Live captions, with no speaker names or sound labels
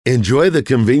Enjoy the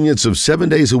convenience of 7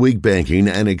 days a week banking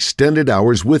and extended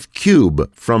hours with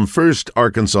Cube from First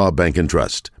Arkansas Bank and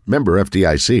Trust. Member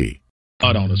FDIC.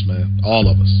 On us, man. All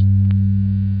of us.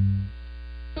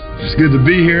 It's good to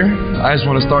be here. I just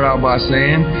want to start out by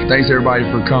saying thanks everybody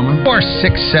for coming. You are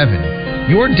 6'7".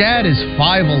 Your dad is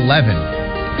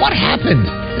 5'11". What happened?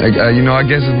 I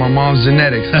guess it's my mom's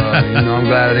genetics. I'm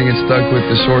glad I didn't get stuck with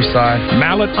the short side.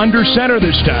 Mallett under center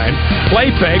this time.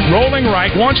 Play fake, rolling right,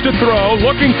 wants to throw,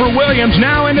 looking for Williams,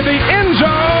 now into the end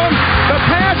zone. The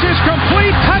pass is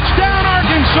complete. Touchdown,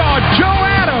 Arkansas. Joe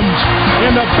Adams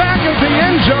in the back of the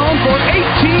end zone for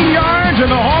 18 yards, and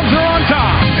the Hogs are on top.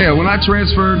 Yeah, when I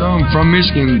transferred from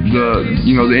Michigan,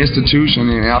 the institution,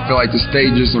 and I feel like the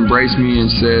state just embraced me and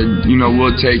said,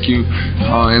 we'll take you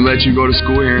and let you go to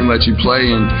school here and let you play.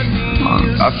 And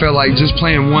I felt like just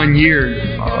playing 1 year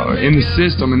in the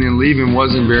system and then leaving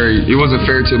wasn't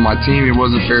fair to my team. It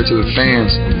wasn't fair to the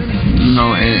fans.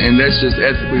 And that's just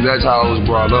ethically, that's how I was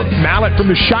brought up. Mallett from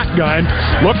the shotgun,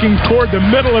 looking toward the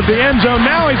middle of the end zone.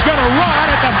 Now he's going to run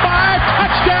at the 5.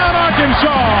 Touchdown,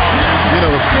 Arkansas.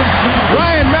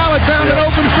 Ryan Mallett found an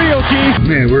open field, Keith.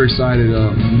 Man, we're excited.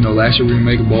 Last year we didn't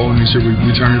make a bowl, and this year we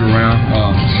turned it around.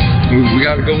 We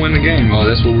got to go win the game.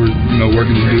 That's what we're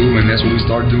working to do, and that's what we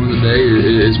started doing today.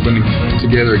 Is putting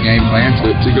together a game plan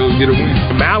to go get a win.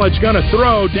 Mallett's going to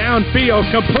throw downfield,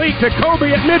 complete to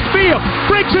Kobe at midfield.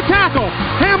 Breaks a tackle.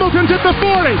 Hamilton's at the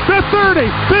 40, the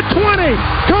 30, the 20.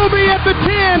 Kobe at the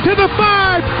 10 to the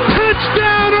 5.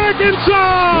 Touchdown,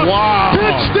 Arkansas! Wow!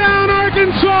 Touchdown,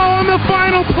 Arkansas on the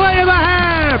final play of the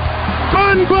half.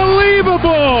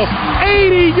 Unbelievable!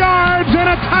 80 yards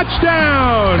and a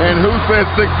touchdown! And who said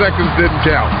 6 seconds didn't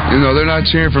count? They're not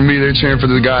cheering for me. They're cheering for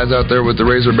the guys out there with the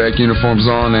Razorback uniforms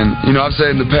on. And, I've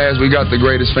said in the past, we got the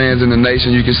greatest fans in the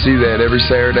nation. You can see that every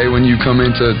Saturday when you come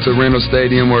into Reynolds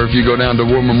Stadium, or if you go down to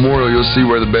War Memorial, you'll see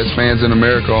where the best fans in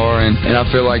America are. And I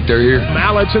feel like they're here.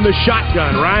 Mallett's in the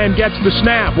shotgun. Ryan gets the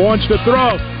snap, wants to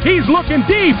throw. He's looking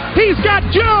deep. He's got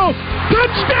Joe.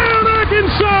 Touchdown,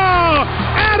 Arkansas!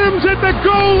 Adams at the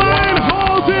goal line,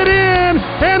 hauls it in,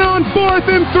 and on 4th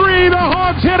and 3, the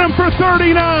Hogs hit him for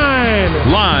 39.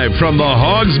 Live from the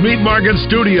Hogs Meat Market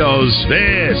Studios,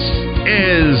 this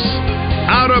is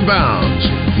Out of Bounds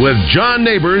with John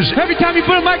Neighbors. Every time you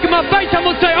put a mic in my face, I'm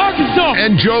going to say Arkansas.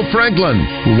 And Joe Franklin.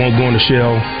 We won't go in the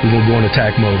shell. We won't go in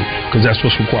attack mode, because that's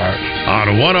what's required.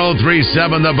 On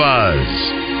 103.7 The Buzz.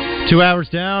 2 hours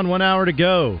down, 1 hour to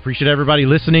go. Appreciate everybody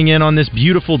listening in on this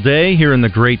beautiful day here in the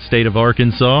great state of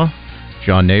Arkansas.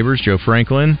 John Neighbors, Joe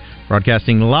Franklin,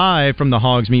 broadcasting live from the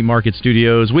Hogs Meat Market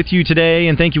Studios with you today.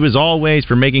 And thank you as always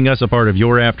for making us a part of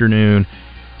your afternoon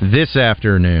this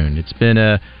afternoon. It's been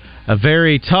a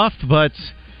very tough but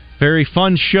very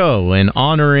fun show in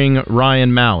honoring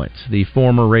Ryan Mallett, the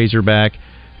former Razorback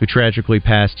who tragically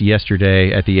passed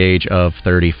yesterday at the age of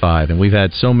 35. And we've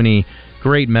had so many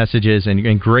great messages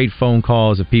and great phone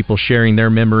calls of people sharing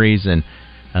their memories and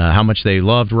how much they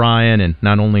loved Ryan, and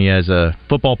not only as a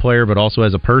football player but also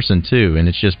as a person too. And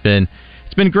it's been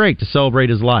great to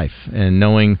celebrate his life and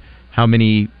knowing how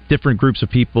many different groups of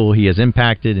people he has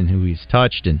impacted and who he's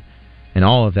touched and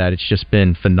all of that. It's just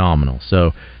been phenomenal.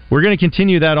 So we're going to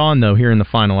continue that on though here in the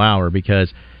final hour,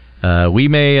 because we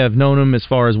may have known him as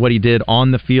far as what he did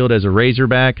on the field as a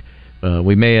Razorback.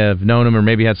 We may have known him or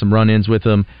maybe had some run-ins with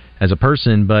him as a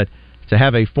person, but to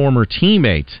have a former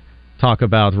teammate talk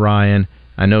about Ryan,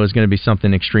 I know is going to be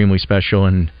something extremely special.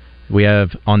 And we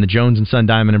have on the Jones & Son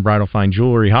Diamond and Bridal Fine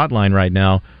Jewelry hotline right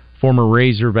now, former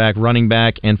Razorback running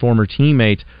back and former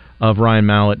teammate of Ryan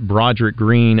Mallett, Broderick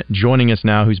Green, joining us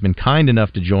now, who's been kind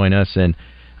enough to join us. And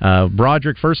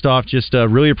Broderick, first off, just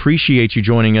really appreciate you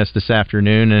joining us this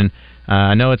afternoon. And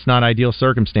I know it's not ideal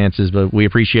circumstances, but we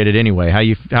appreciate it anyway. How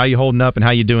you holding up and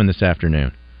how you doing this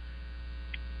afternoon?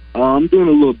 I'm doing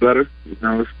a little better.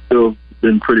 It's still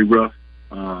been pretty rough.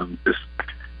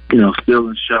 Still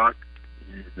in shock.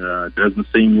 It doesn't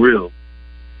seem real.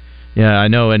 Yeah, I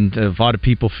know, and a lot of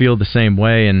people feel the same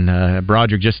way. And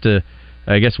Broderick, just to,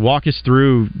 I guess, walk us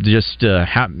through just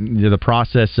the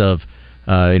process of,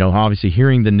 obviously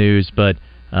hearing the news, but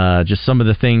just some of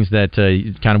the things that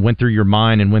kind of went through your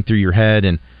mind and went through your head,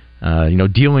 and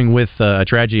dealing with a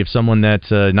tragedy of someone that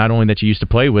not only that you used to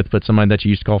play with, but someone that you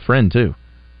used to call friend too.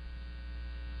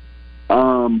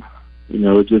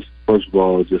 Just first of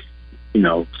all,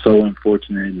 so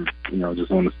unfortunate, and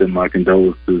just want to send my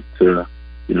condolences to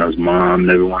his mom and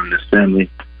everyone in his family.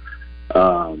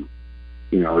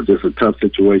 Just a tough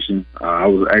situation. I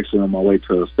was actually on my way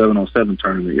to a 7-on-7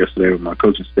 tournament yesterday with my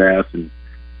coaching staff, and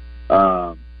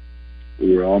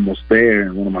we were almost there,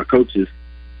 and one of my coaches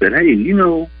said, "Hey,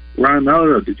 Ryan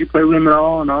Mallett, did you play with him at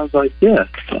all? And I was like, yeah.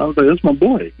 I was like, that's my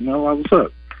boy. You know, what's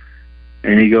up?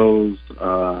 And he goes,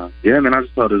 yeah, man, I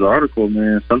just saw this article,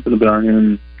 man, something about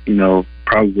him, you know,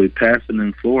 probably passing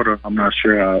in Florida. I'm not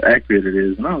sure how accurate it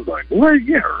is. And I was like, what?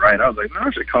 Yeah, right. I was like, man,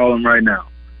 I should call him right now.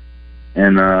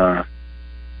 And I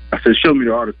said, show me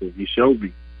the article. He showed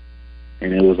me.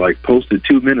 And it was like posted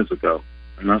 2 minutes ago.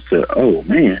 And I said, oh,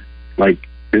 man, like,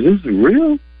 is this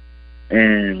real?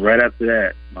 And right after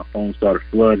that, my phone started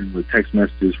flooding with text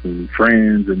messages from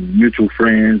friends and mutual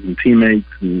friends and teammates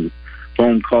and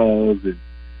phone calls. And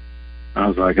I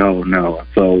was like, oh, no.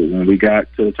 So when we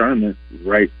got to the tournament,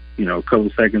 right, you know, a couple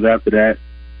of seconds after that,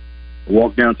 I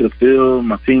walked down to the field.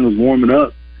 My team was warming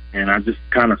up. And I just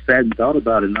kind of sat and thought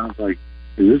about it. And I was like,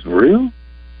 is this real?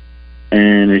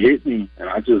 And it hit me. And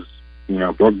I just, you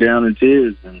know, broke down in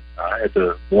tears. And I had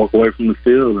to walk away from the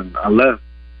field. And I left.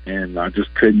 And I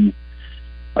just couldn't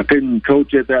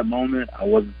coach at that moment. I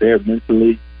wasn't there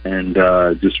mentally. And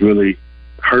just really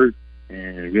hurt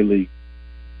and really,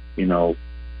 you know,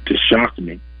 just shocked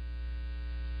me.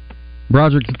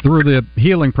 Broderick, through the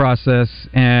healing process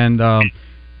and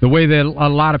the way that a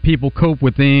lot of people cope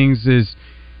with things is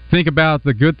think about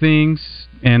the good things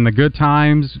and the good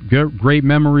times, great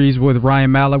memories with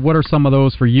Ryan Mallett. What are some of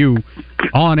those for you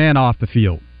on and off the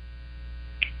field?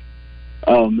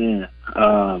 Oh, man.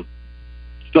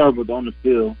 Start with on the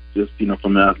field, just, you know,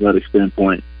 from an athletic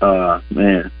standpoint.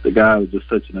 Man, the guy was just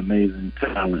such an amazing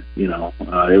talent, you know.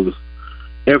 It was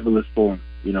effortless for him.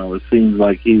 You know, it seems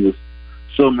like he was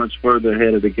so much further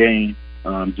ahead of the game,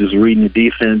 just reading the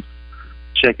defense,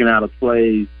 checking out of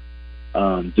plays,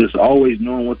 just always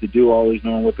knowing what to do, always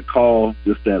knowing what to call,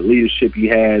 just that leadership he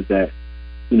had, that,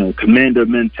 you know, commander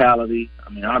mentality. I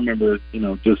mean, I remember, you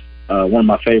know, just one of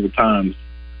my favorite times,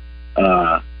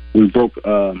 we broke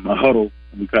a huddle,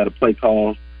 and we got a play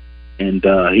call, and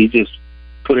he just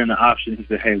put in an option. He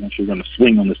said, hey, I want you to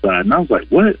swing on the side. And I was like,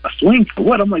 what? A swing for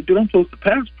what? I'm like, dude, I'm supposed to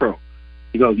pass pro.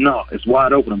 He goes, no, it's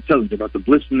wide open. I'm telling you, about the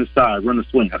blitz from the side, run the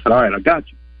swing. I said, all right, I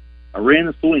got you. I ran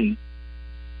the swing.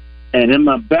 And in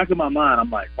my back of my mind,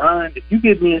 I'm like, Ryan, if you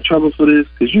get me in trouble for this,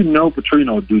 because you know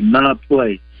Petrino do not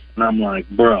play. And I'm like,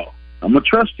 bro, I'm going to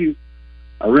trust you.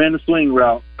 I ran the swing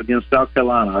route against South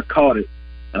Carolina. I caught it,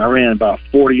 and I ran about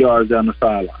 40 yards down the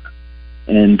sideline.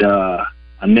 And I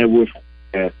never would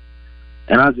forget.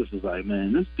 And I just was like,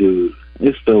 man, this dude,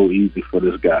 it's so easy for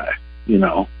this guy, you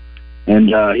know. And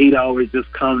he'd always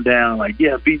just come down like,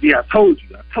 yeah, BG, I told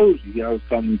you. He always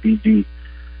called me BG.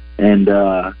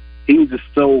 And he was just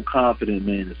so confident,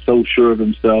 man, and so sure of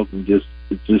himself, and just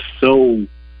so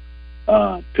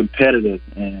competitive.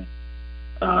 And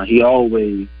he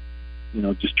always, you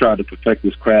know, just tried to perfect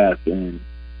his craft. And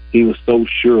he was so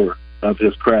sure of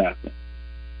his craft.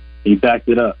 He backed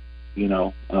it up, you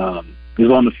know.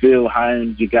 He's on the field,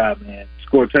 high-energy guy, man.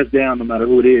 Score a touchdown no matter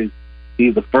who it is.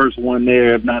 He's the first one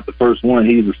there. If not the first one,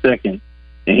 he's the second.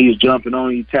 And he's jumping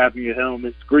on you, tapping your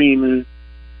helmet, screaming,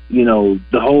 you know,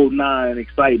 the whole nine,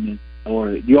 excitement.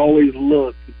 Or you always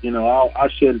look, you know, I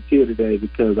shed a tear today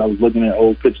because I was looking at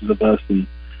old pictures of us, and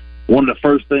one of the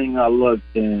first things I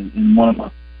looked in one of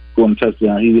my scoring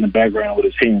touchdowns, he's in the background with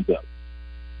his hands up.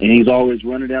 And he's always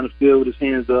running down the field with his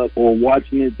hands up, or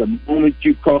watching it. The moment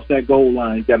you cross that goal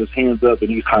line, he's got his hands up and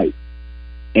he's hyped.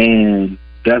 And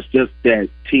that's just that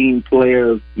team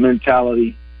player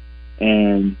mentality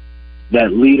and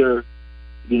that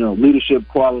leadership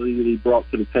quality that he brought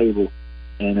to the table.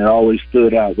 And it always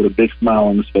stood out with a big smile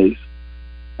on his face.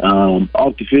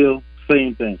 Off the field,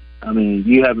 same thing. I mean,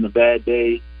 you having a bad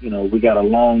day, you know, we got a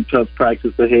long, tough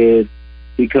practice ahead.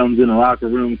 He comes in the locker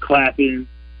room clapping,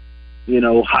 you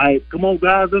know, hype. Come on,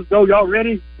 guys, let's go. Y'all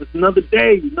ready? It's another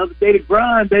day to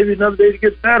grind, baby, another day to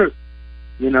get better.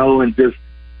 You know, and just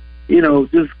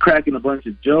cracking a bunch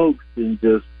of jokes, and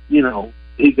just, you know,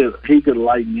 he could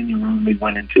lighten any room he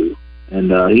went into.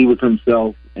 And he was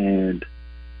himself, and,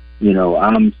 you know,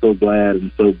 I'm so glad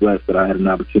and so blessed that I had an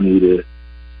opportunity to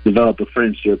develop a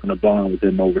friendship and a bond with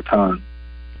him over time.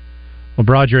 Well,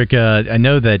 Broderick, I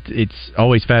know that it's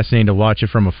always fascinating to watch it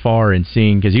from afar and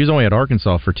seeing, because he was only at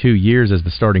Arkansas for 2 years as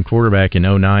the starting quarterback in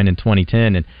 2009 and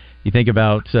 2010, and you think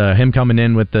about him coming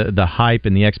in with the hype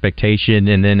and the expectation,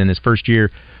 and then in his first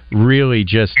year really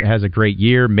just has a great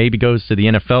year, maybe goes to the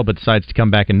NFL but decides to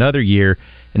come back another year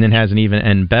and then has an even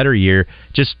and better year.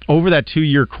 Just over that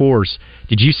 2-year course,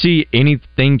 did you see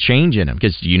anything change in him?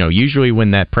 Because, you know, usually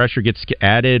when that pressure gets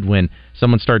added, when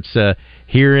someone starts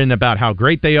hearing about how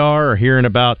great they are, or hearing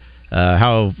about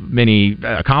how many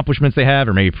accomplishments they have,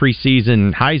 or maybe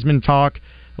preseason Heisman talk,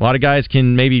 A lot of guys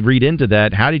can maybe read into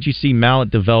that. How did you see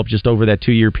Mallett develop just over that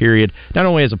 2-year period, not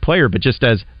only as a player, but just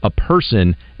as a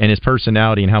person and his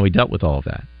personality and how he dealt with all of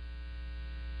that?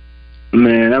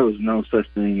 Man, there was no such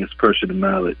thing as pressure to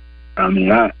Mallett. I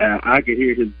mean, I could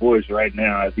hear his voice right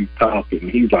now as he's talking.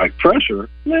 He's like, pressure?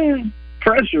 Man,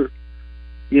 pressure.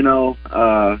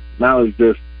 Mallett's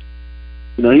just,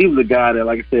 he was a guy that,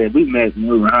 like I said, we met when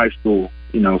we were in high school,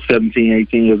 17,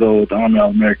 18 years old at the Army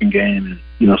All-American game, and,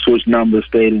 switched numbers,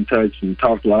 stayed in touch, and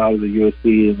talked while I was at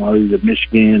USC and while he was at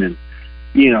Michigan, and,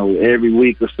 every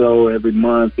week or so, every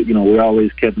month, we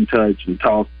always kept in touch and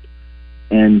talked.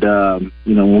 And,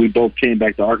 when we both came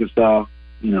back to Arkansas,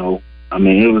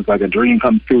 it was like a dream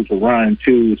come true for Ryan,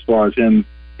 too, as far as him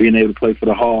being able to play for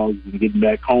the Hogs and getting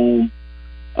back home.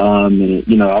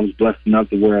 And, I was blessed enough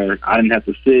to where I didn't have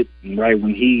to sit. And right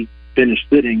when he finished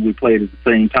sitting, we played at the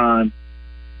same time.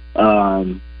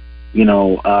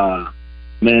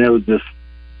 Man, it was just,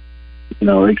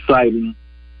 exciting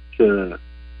to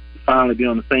finally be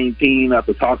on the same team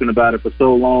after talking about it for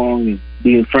so long and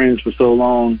being friends for so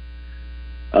long.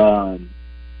 Man,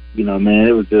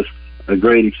 it was just a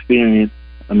great experience.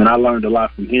 I mean, I learned a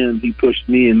lot from him. He pushed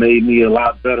me and made me a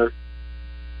lot better.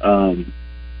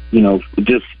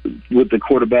 Just with the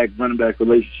quarterback-running back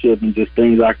relationship and just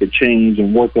things I could change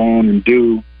and work on and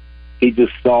do, he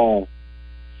just saw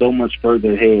so much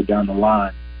further ahead down the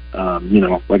line.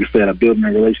 Like I said, I built my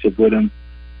relationship with him.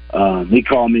 He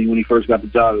called me when he first got the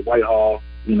job at Whitehall,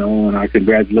 and I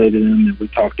congratulated him, and we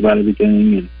talked about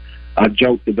everything, and I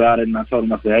joked about it, and I told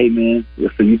him, I said, hey, man,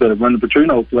 so you better run the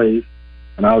Petrino plays.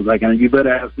 And I was like, and you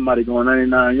better have somebody going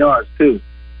 99 yards, too.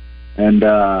 And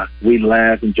we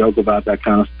laugh and joke about that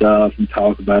kind of stuff and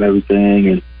talk about everything.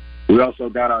 And we also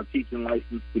got our teaching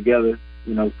license together,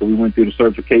 so we went through the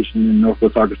certification in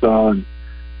Northwest Arkansas, and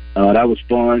that was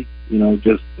fun,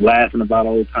 just laughing about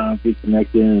old times,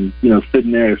 reconnecting, and,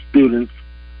 sitting there as students,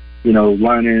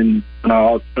 learning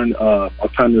our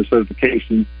alternative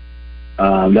certification.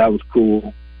 That was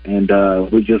cool. And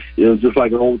it was just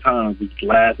like old times. We just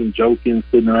laughing, joking,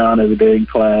 sitting around every day in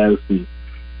class. And,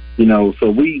 so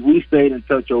we stayed in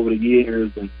touch over the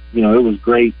years. And, it was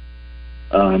great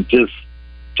just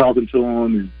talking to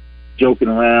him and joking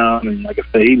around. And like I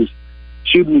said, he was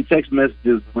shooting me text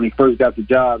messages when he first got the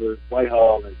job at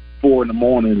Whitehall at 4 in the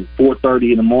morning,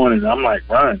 4:30 in the morning. And I'm like,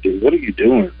 Ryan, dude, what are you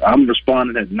doing? I'm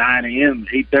responding at 9 a.m.,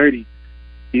 8:30.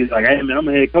 He's like, hey, man, I'm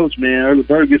a head coach, man. Early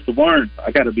bird gets the worm.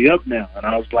 I got to be up now. And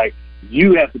I was like,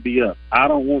 you have to be up. I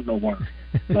don't want no worm.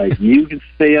 Like, you can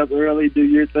stay up early, do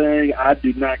your thing. I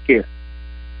do not care.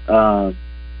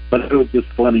 But it was just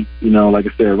funny. Like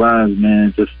I said, Ryan's,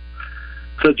 man, just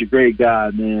such a great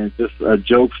guy, man. Just a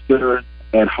jokester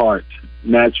at heart.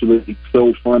 Naturally,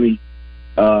 so funny.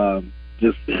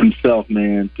 Just himself,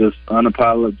 man. Just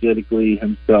unapologetically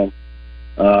himself.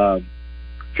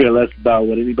 Care less about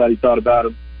what anybody thought about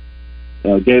him.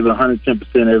 Gave it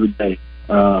 110% every day.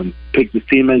 Picked his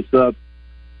teammates up.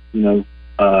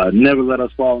 Never let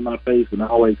us fall on our face, and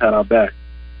always had our back.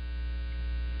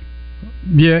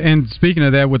 Yeah, and speaking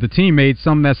of that, with the teammates,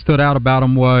 something that stood out about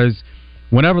him was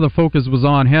whenever the focus was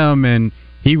on him and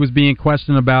he was being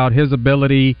questioned about his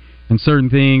ability and certain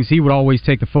things, he would always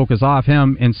take the focus off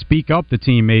him and speak up to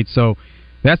teammates. So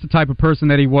that's the type of person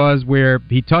that he was, where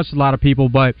he touched a lot of people,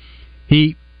 but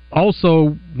he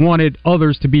also wanted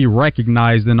others to be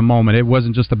recognized in the moment. It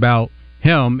wasn't just about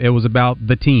him, it was about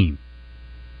the team.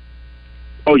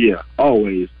 Oh, yeah,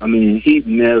 always. I mean, he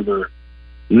never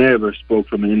spoke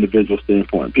from an individual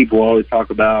standpoint. People always talk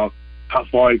about how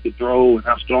far he could throw and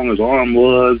how strong his arm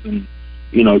was and,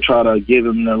 try to give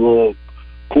him that little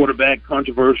quarterback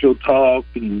controversial talk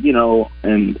and,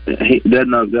 and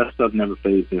that stuff never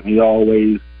fazed him. He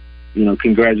always,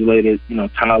 congratulated,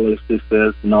 Tyler's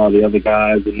success and all the other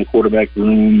guys in the quarterback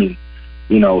room. And,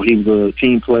 he was a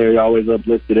team player. He always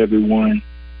uplifted everyone.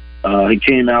 He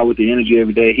came out with the energy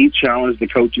every day. He challenged the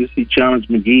coaches. He challenged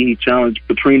McGee. He challenged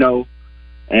Petrino.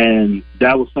 And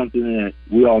that was something that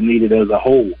we all needed as a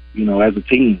whole, as a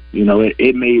team.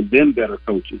 It made them better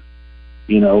coaches,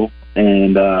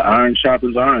 and iron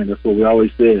sharpens iron. That's what we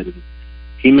always said. And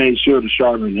he made sure to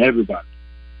sharpen everybody.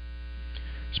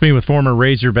 Speaking with former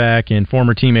Razorback and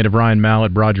former teammate of Ryan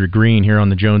Mallett, Broderick Green, here on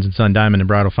the Jones & Son Diamond and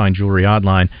Bridal Fine Jewelry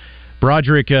Hotline.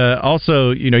 Broderick,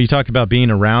 also, you talk about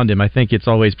being around him. I think it's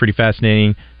always pretty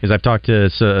fascinating, because I've talked to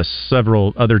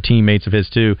several other teammates of his,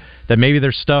 too, that maybe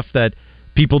there's stuff that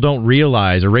people don't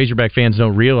realize or Razorback fans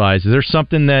don't realize. Is there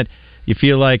something that you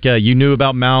feel like you knew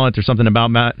about Mallett, or something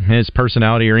about his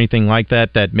personality or anything like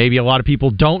that that maybe a lot of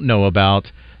people don't know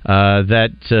about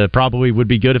that probably would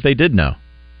be good if they did know?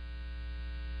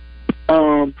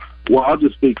 Well, I'll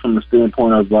just speak from the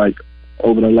standpoint of, like,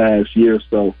 over the last year or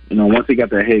so, once he got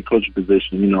that head coaching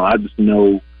position, I just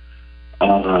know,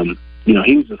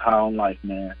 he was just high on life,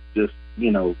 man. Just,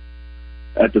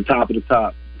 at the top of the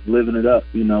top, living it up.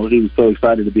 He was so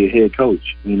excited to be a head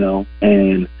coach,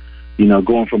 and,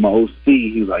 going from my OC,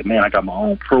 he was like, man, I got my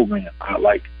own program.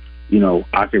 I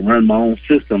can run my own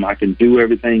system. I can do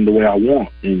everything the way I want.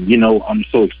 And, I'm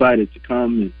so excited to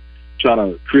come and try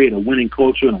to create a winning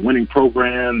culture and a winning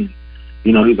program.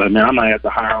 And, he's like, man, I might have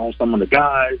to hire on some of the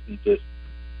guys and just,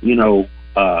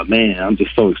 man, I'm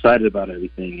just so excited about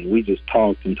everything. And we just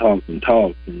talked and talked and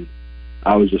talked. And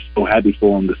I was just so happy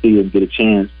for him to see him get a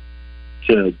chance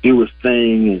to do his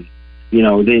thing. And,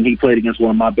 then he played against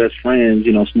one of my best friends,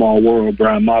 small world,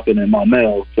 Brian Maupin and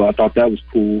Maumelle. So I thought that was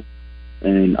cool.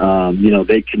 And,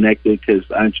 they connected because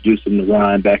I introduced him to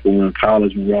Ryan back when we were in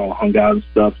college and we all hung out and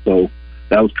stuff. So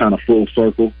that was kind of full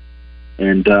circle.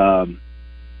 And,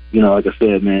 like I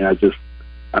said, man,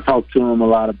 I talked to him a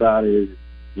lot about it.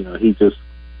 He just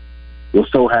was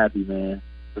so happy, man,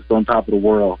 just on top of the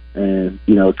world. And,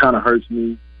 it kind of hurts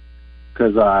me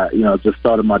because I, just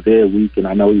started my dead week and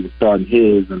I know he was starting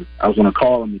his. And I was going to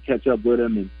call him and catch up with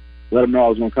him and let him know I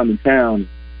was going to come in town.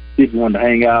 See if he wanted to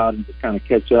hang out and just kind of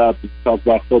catch up and talk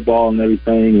about football and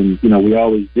everything. And, we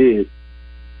always did.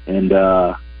 And,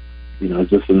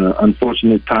 just an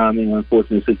unfortunate timing,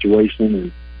 unfortunate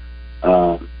situation.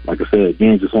 And, like I said,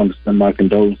 again, just wanted to send my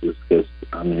condolences because,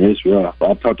 it's rough.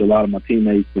 I've talked to a lot of my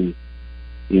teammates and,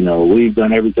 we've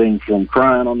done everything from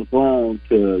crying on the phone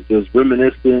to just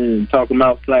reminiscing and talking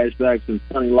about flashbacks and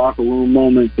funny locker room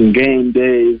moments and game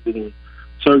days and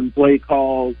certain play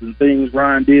calls and things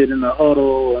Ryan did in the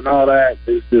huddle and all that.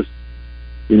 It's just,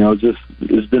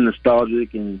 it's been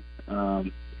nostalgic and,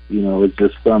 it's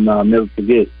just something I'll never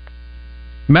forget.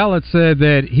 Mallett said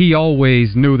that he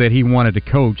always knew that he wanted to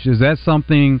coach. Is that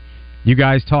something you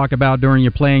guys talk about during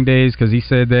your playing days? Because he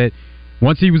said that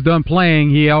once he was done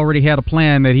playing, he already had a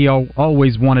plan that he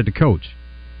always wanted to coach.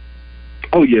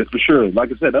 Oh, yeah, for sure. Like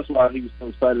I said, that's why he was so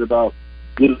excited about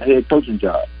getting a head coaching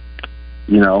job.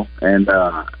 And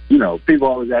people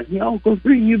always ask me, Coach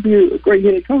Green, you'd be a great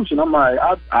head coach. And I'm like,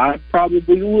 I probably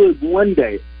would one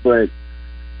day, but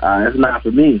it's not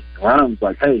for me. Ryan's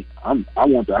like, hey, I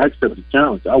accept the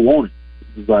challenge. I want it.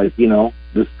 It's like,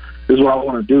 this is what I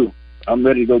want to do. I'm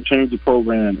ready to go change the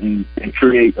program and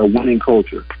create a winning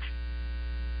culture.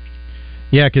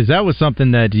 Yeah, because that was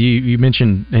something that you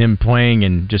mentioned him playing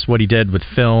and just what he did with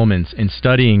film and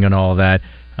studying and all that.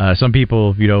 Some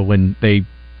people, when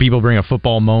people bring up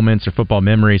football moments or football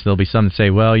memories, there'll be some that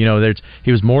say, well,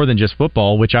 he was more than just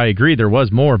football, which I agree there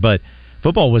was more, but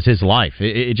football was his life.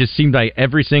 It just seemed like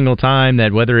every single time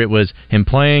that whether it was him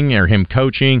playing or him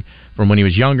coaching from when he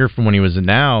was younger, from when he was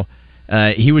now,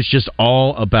 he was just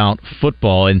all about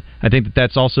football. And I think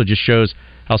that's also just shows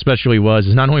how special he was.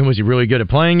 Not only was he really good at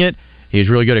playing it, he was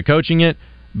really good at coaching it,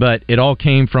 but it all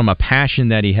came from a passion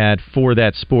that he had for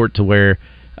that sport to where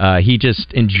he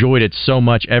just enjoyed it so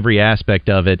much, every aspect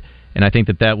of it. And I think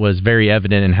that was very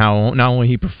evident in how not only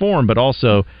he performed, but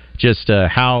also just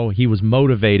how he was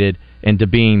motivated into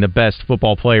being the best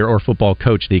football player or football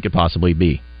coach that he could possibly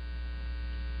be.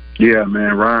 Yeah,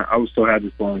 man, Ryan, I was so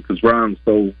happy for him because Ryan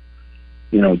was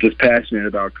so, just passionate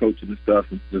about coaching and stuff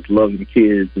and just loving the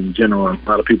kids in general. And a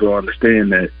lot of people don't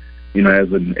understand that,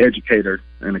 as an educator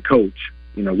and a coach,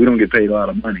 we don't get paid a lot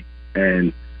of money.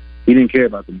 And he didn't care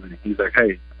about the money. He's like,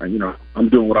 hey, I'm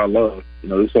doing what I love.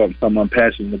 This is something I'm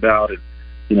passionate about and,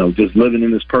 just living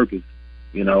in this purpose,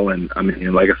 and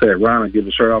like I said, Ryan would give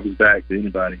a shirt off his back to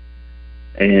anybody.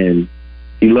 And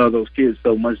he loved those kids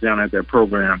so much down at that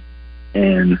program.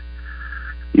 And,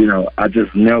 I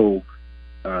just know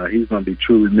he's going to be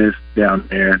truly missed down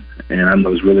there. And I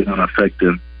know it's really going to affect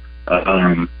him.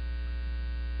 And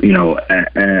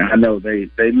I know they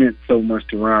meant so much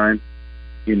to Ryan,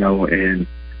 and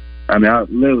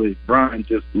Brian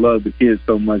just loved the kids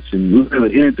so much. And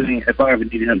literally anything, if I ever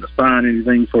needed him to sign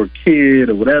anything for a kid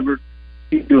or whatever,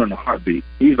 he'd do it in a heartbeat.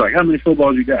 He's like, how many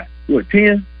footballs you got? What,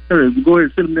 10? Go ahead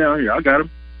and sit them down here. I got them.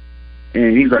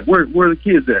 And he's like, where are the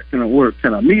kids at? Can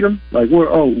I meet them? Like,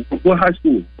 what high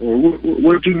school? Or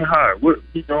where junior high?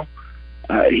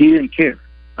 He didn't care.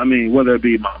 Whether it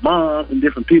be my mom and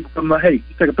different people, I'm like, hey, you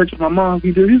take a picture of my mom?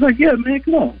 He's like, yeah, man,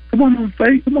 come on,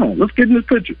 Faye, come on, let's get in this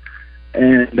picture.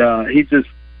 And he just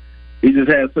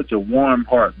had such a warm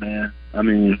heart, man.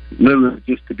 Literally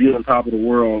just to be on top of the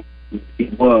world, he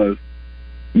was.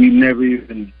 You never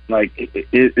even,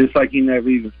 it's like he never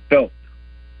even felt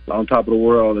on top of the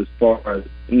world as far as,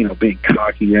 being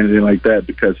cocky or anything like that,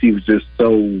 because he was just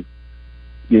so,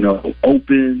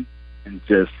 open and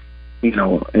just,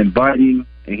 inviting,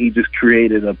 and he just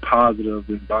created a positive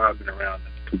environment around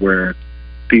him to where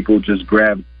people just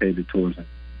gravitated towards him.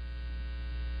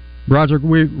 Broderick,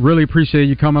 we really appreciate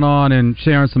you coming on and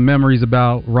sharing some memories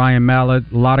about Ryan Mallett.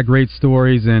 A lot of great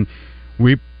stories, and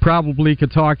we probably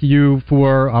could talk to you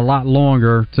for a lot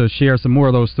longer to share some more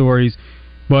of those stories.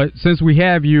 But since we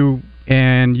have you,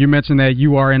 and you mentioned that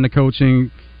you are into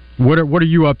coaching, what are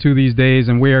you up to these days,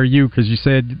 and where are you? Because you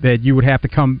said that you would have to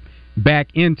come back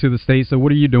into the state, so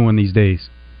what are you doing these days?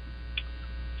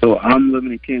 So I'm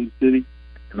living in Kansas City,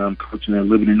 and I'm coaching at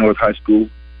Liberty North High School,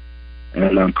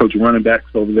 and I'm coaching running backs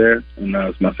over there, and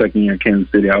it's my second year in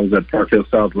Kansas City. I was at Park Hill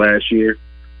South last year,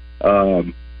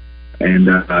 and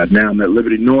now I'm at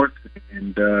Liberty North,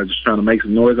 and just trying to make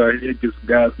some noise out here, give some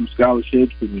guys some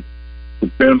scholarships, and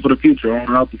prepare them for the future on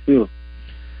and off the field.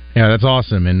 Yeah, that's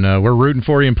awesome, and we're rooting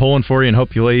for you and pulling for you, and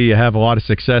hopefully you have a lot of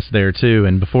success there, too.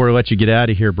 And before we let you get out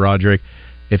of here, Broderick,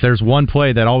 if there's one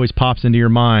play that always pops into your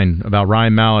mind about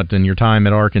Ryan Mallett and your time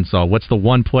at Arkansas, what's the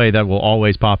one play that will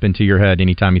always pop into your head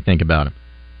anytime you think about him?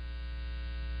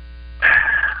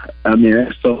 I mean,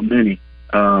 there's so many.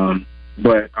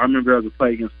 But I remember there was a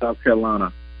play against South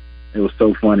Carolina. It was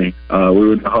so funny. We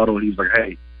were in the huddle. He was like,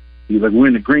 hey. He was like, we're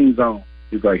in the green zone.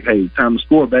 He was like, hey, time to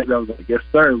score, baby. I was like, yes,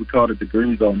 sir. We called it the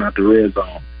green zone, not the red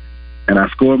zone. And I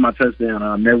scored my touchdown.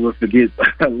 I'll never forget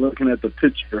looking at the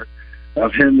picture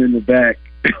of him in the back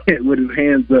with his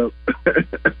hands up,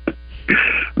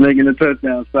 making a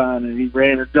touchdown sign. And he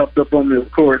ran and jumped up on me,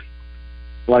 of course,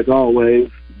 like always.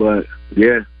 But,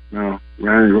 yeah, no,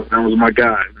 Ryan was my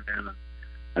guy, man.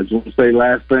 I just want to say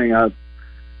last thing,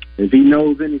 if he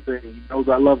knows anything, he knows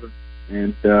I love him.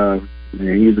 And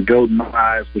man, he's a goat in my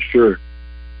eyes for sure.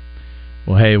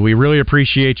 Well, hey, we really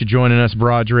appreciate you joining us,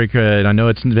 Broderick. I know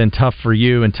it's been tough for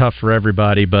you and tough for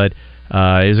everybody, but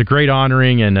it was a great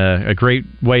honoring and a great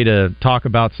way to talk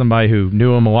about somebody who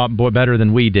knew him a lot better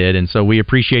than we did. And so we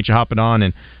appreciate you hopping on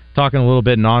and talking a little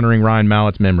bit and honoring Ryan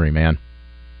Mallett's memory, man.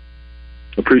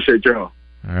 Appreciate y'all.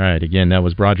 All right. Again, that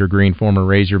was Broderick Green, former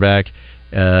Razorback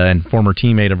and former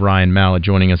teammate of Ryan Mallett,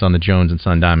 joining us on the Jones &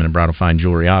 Son Diamond and Bridal Fine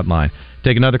Jewelry Hotline.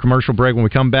 Take another commercial break. When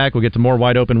we come back, we'll get to more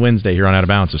Wide Open Wednesday here on Out of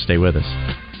Bounds, so stay with us.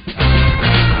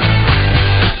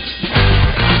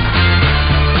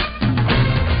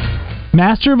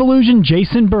 Master of Illusion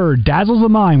Jason Bird dazzles the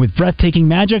mind with breathtaking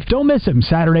magic. Don't miss him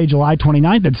Saturday, July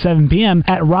 29th at 7 p.m.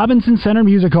 at Robinson Center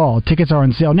Music Hall. Tickets are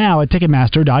on sale now at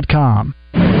Ticketmaster.com.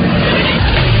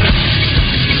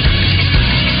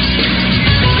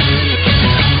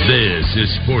 This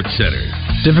is SportsCenter.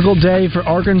 Difficult day for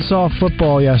Arkansas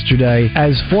football yesterday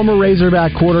as former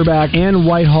Razorback quarterback and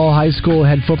Whitehall High School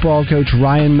head football coach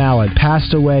Ryan Mallett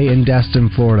passed away in Destin,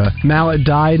 Florida. Mallett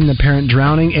died in an apparent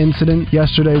drowning incident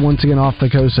yesterday, once again off the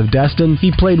coast of Destin.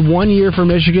 He played 1 year for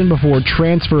Michigan before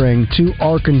transferring to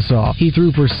Arkansas. He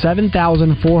threw for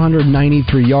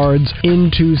 7,493 yards in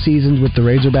 2 seasons with the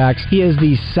Razorbacks. He is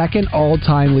the second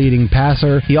all-time leading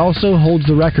passer. He also holds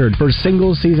the record for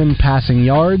single-season passing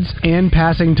yards and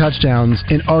passing touchdowns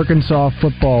in Arkansas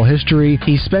football history.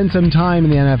 He spent some time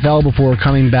in the NFL before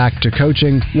coming back to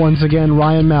coaching. Once again,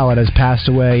 Ryan Mallett has passed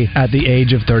away at the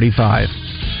age of 35.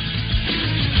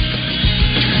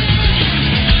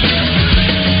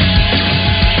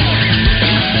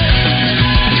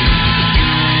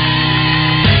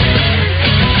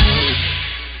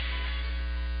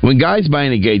 When guys buy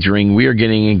an engagement ring, we are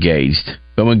getting engaged.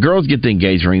 But when girls get the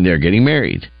engagement ring, they're getting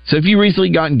married. So if you recently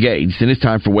got engaged, then it's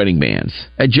time for wedding bands.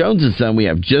 At Jones & Son, we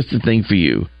have just the thing for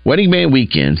you. Wedding band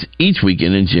weekends, each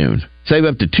weekend in June. Save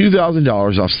up to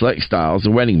 $2,000 off select styles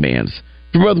and wedding bands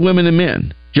for both women and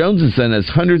men. Jones & Son has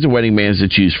hundreds of wedding bands to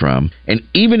choose from, and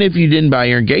even if you didn't buy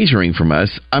your engagement ring from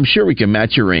us, I'm sure we can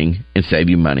match your ring and save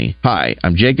you money. Hi,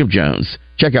 I'm Jacob Jones.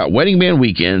 Check out Wedding Band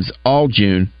Weekends all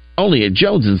June, only at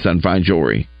Jones & Son Fine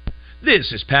Jewelry.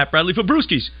 This is Pat Bradley for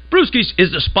Brewski's. Brewski's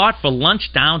is the spot for lunch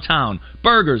downtown.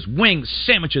 Burgers, wings,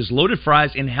 sandwiches, loaded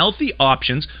fries, and healthy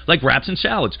options like wraps and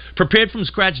salads. Prepared from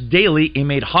scratch daily and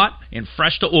made hot and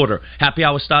fresh to order. Happy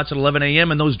hour starts at 11 a.m.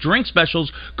 and those drink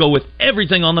specials go with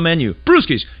everything on the menu.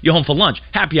 Brewski's, you're home for lunch,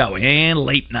 happy hour, and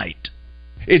late night.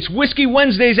 It's Whiskey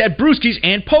Wednesdays at Brewski's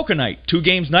and Poker Night. 2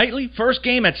 games nightly, first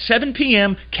game at 7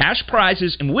 p.m., cash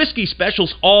prizes, and whiskey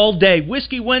specials all day.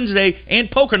 Whiskey Wednesday and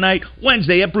Poker Night,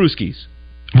 Wednesday at Brewski's.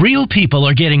 Real people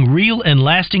are getting real and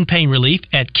lasting pain relief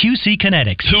at QC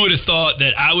Kinetics. Who would have thought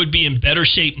that I would be in better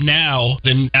shape now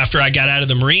than after I got out of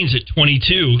the Marines at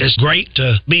 22? It's great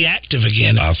to be active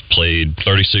again. I've played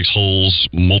 36 holes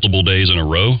multiple days in a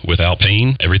row without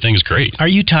pain. Everything is great. Are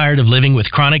you tired of living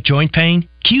with chronic joint pain?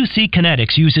 QC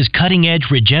Kinetics uses cutting-edge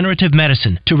regenerative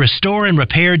medicine to restore and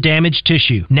repair damaged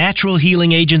tissue. Natural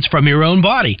healing agents from your own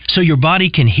body, so your body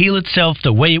can heal itself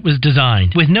the way it was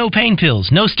designed. With no pain pills,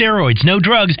 no steroids, no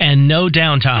drugs, and no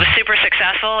downtime. It was super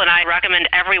successful, and I recommend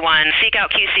everyone seek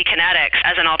out QC Kinetics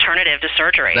as an alternative to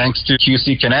surgery. Thanks to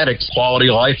QC Kinetics, quality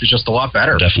of life is just a lot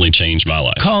better. Definitely changed my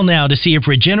life. Call now to see if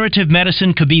regenerative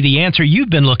medicine could be the answer you've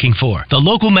been looking for. The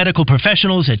local medical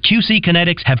professionals at QC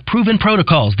Kinetics have proven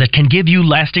protocols that can give you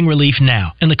lasting relief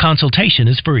now, and the consultation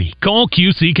is free. Call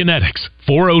QC Kinetics,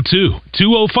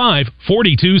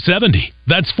 402-205-4270.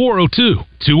 That's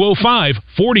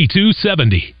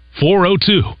 402-205-4270.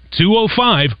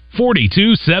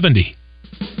 402-205-4270.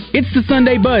 It's the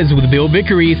Sunday Buzz with Bill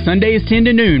Vickery, Sundays 10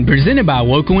 to noon, presented by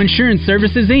Woco Insurance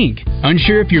Services, Inc.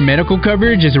 Unsure if your medical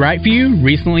coverage is right for you,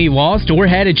 recently lost, or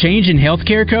had a change in health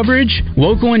care coverage?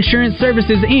 Woco Insurance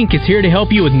Services, Inc. is here to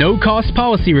help you with no-cost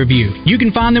policy review. You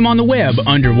can find them on the web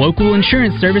under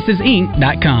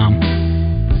WocoInsuranceServicesInc.com.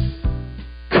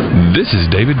 This is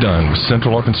David Dunn with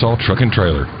Central Arkansas Truck and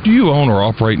Trailer. Do you own or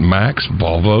operate Max,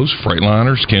 Volvos,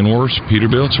 Freightliners, Kenworths,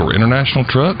 Peterbilts, or international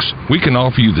trucks? We can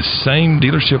offer you the same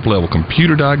dealership-level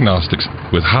computer diagnostics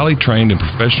with highly trained and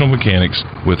professional mechanics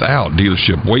without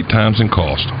dealership wait times and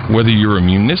cost. Whether you're a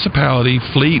municipality,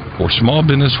 fleet, or small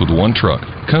business with one truck,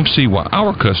 come see why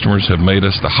our customers have made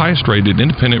us the highest-rated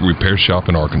independent repair shop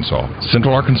in Arkansas.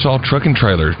 Central Arkansas Truck and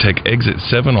Trailer. Take exit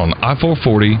 7 on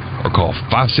I-440 or call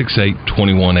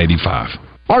 568-2185.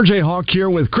 RJ Hawk here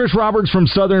with Chris Roberts from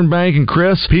Southern Bank. And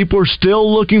Chris, people are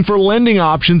still looking for lending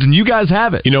options, and you guys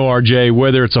have it. You know, RJ,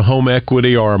 whether it's a home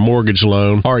equity or a mortgage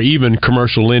loan or even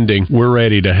commercial lending, we're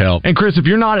ready to help. And Chris, if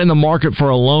you're not in the market for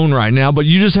a loan right now, but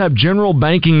you just have general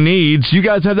banking needs, you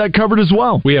guys have that covered as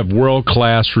well. We have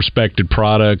world-class respected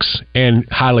products and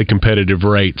highly competitive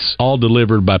rates, all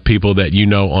delivered by people that you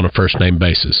know on a first-name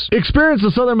basis. Experience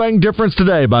the Southern Bank difference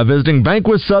today by visiting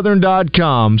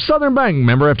bankwithsouthern.com. Southern Bank,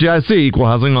 member FDIC, equal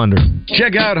housing lender.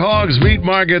 Check out Hogs Meat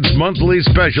Market's monthly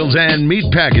specials and meat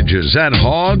packages at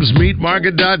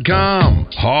hogsmeatmarket.com.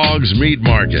 Hogs Meat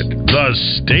Market, the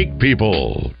steak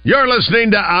people. You're listening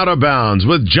to Out of Bounds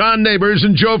with John Neighbors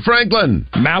and Joe Franklin.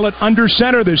 Mallett under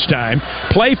center this time.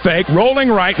 Play fake, rolling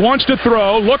right, wants to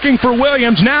throw, looking for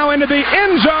Williams, now into the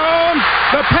end zone.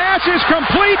 The pass is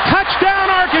complete. Touchdown,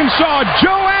 Arkansas.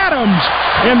 Joe Adams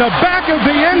in the back of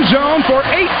the end zone for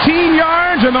 18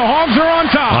 yards, and the Hogs are on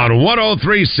top. On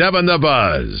 103.7 The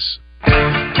Buzz.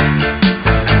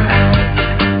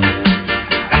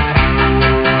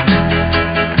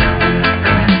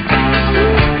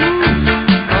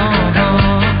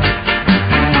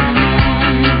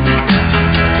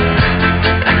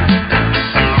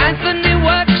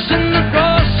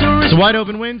 It's a wide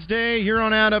open Wednesday here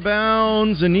on Out of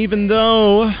Bounds, and even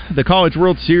though the College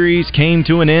World Series came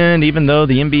to an end, even though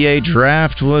the NBA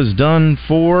draft was done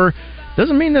for,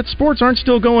 doesn't mean that sports aren't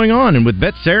still going on. And with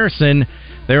Bet Saracen,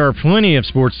 there are plenty of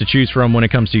sports to choose from when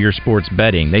it comes to your sports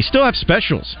betting. They still have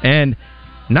specials, and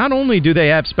not only do they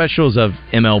have specials of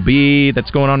MLB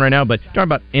that's going on right now, but talking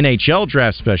about NHL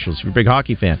draft specials if you're a big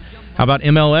hockey fan. How about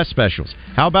MLS specials?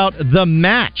 How about the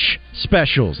match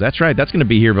specials? That's right, that's going to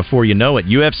be here before you know it.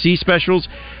 UFC specials.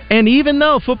 And even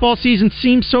though football season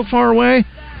seems so far away,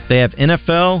 they have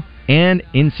NFL and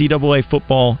NCAA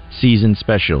football season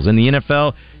specials. In the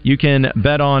NFL, you can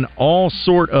bet on all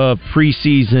sort of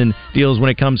preseason deals when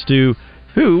it comes to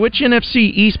which NFC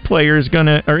East player is going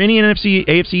to, or any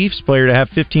AFC East player to have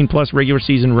 15-plus regular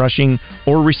season rushing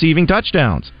or receiving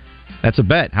touchdowns. That's a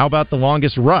bet. How about the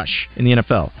longest rush in the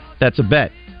NFL? That's a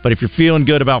bet. But if you're feeling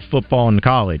good about football in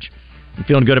college, you're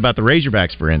feeling good about the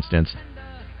Razorbacks, for instance,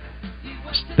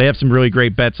 they have some really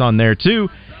great bets on there, too,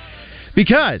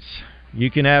 because you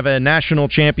can have a national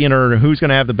champion or who's going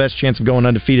to have the best chance of going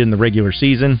undefeated in the regular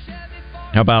season.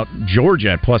 How about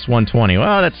Georgia at plus 120?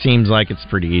 Well, that seems like it's a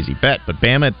pretty easy bet. But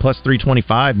Bama at plus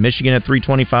 325, Michigan at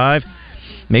 325.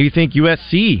 Maybe think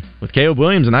USC with Caleb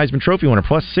Williams and Heisman Trophy winner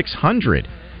plus 600.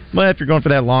 But if you're going for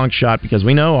that long shot, because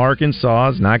we know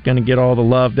Arkansas is not going to get all the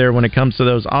love there when it comes to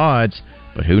those odds,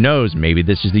 but who knows, maybe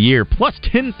this is the year, plus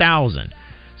 10,000.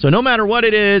 So no matter what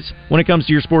it is, when it comes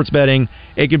to your sports betting,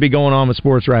 it could be going on with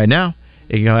sports right now.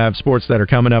 It can have sports that are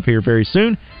coming up here very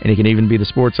soon, and it can even be the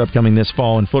sports upcoming this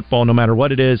fall in football. No matter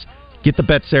what it is, get the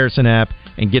Bet Saracen app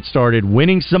and get started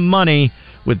winning some money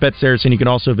with Bet Saracen. You can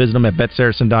also visit them at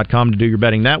BetSaracen.com to do your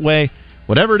betting that way.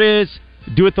 Whatever it is,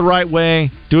 do it the right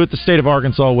way. Do it the state of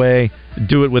Arkansas way.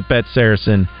 Do it with Bet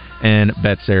Saracen and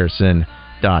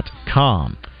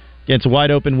BetSaracen.com. Again, it's a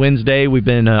wide open Wednesday. We've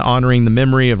been honoring the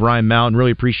memory of Ryan Mallett.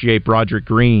 Really appreciate Broderick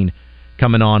Green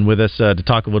coming on with us to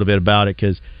talk a little bit about it,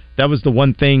 because that was the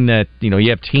one thing that, you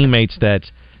have teammates that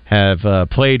have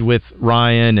played with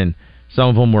Ryan, and some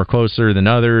of them were closer than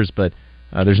others, but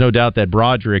there's no doubt that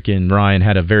Broderick and Ryan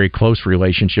had a very close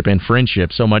relationship and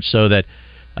friendship, so much so that,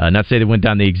 not to say they went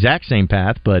down the exact same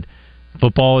path, but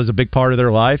football is a big part of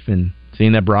their life, and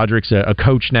seeing that Broderick's a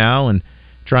coach now and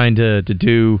trying to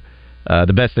do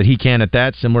the best that he can at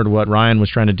that, similar to what Ryan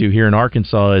was trying to do here in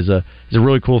Arkansas, is a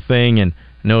really cool thing. And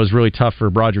I know it was really tough for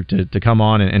Broderick to come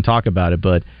on and talk about it,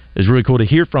 but it was really cool to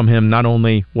hear from him, not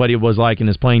only what he was like in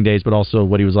his playing days, but also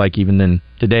what he was like even then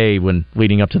today, when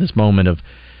leading up to this moment, of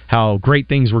how great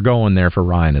things were going there for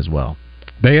Ryan as well.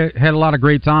 They had a lot of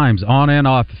great times on and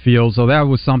off the field, so that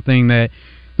was something that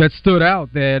stood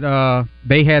out, that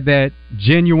they had that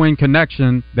genuine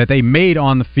connection that they made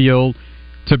on the field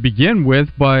to begin with,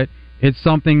 but it's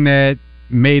something that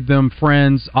made them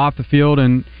friends off the field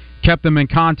and kept them in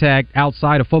contact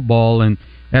outside of football. And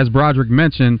as Broderick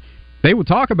mentioned, they would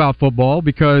talk about football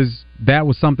because that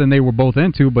was something they were both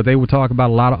into, but they would talk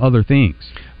about a lot of other things.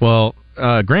 Well,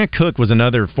 Grant Cook was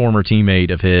another former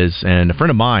teammate of his and a friend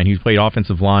of mine who played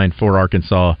offensive line for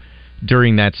Arkansas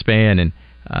during that span, and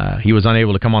he was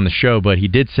unable to come on the show, but he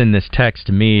did send this text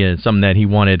to me, and something that he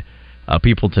wanted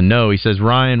people to know. He says,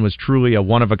 Ryan was truly a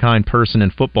one-of-a-kind person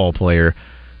and football player.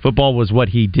 Football was what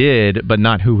he did, but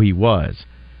not who he was.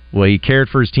 Well, he cared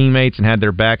for his teammates and had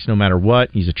their backs no matter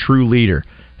what. He's a true leader.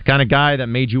 The kind of guy that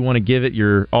made you want to give it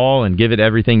your all and give it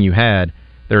everything you had.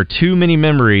 There are too many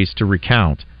memories to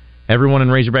recount. Everyone in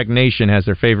Razorback Nation has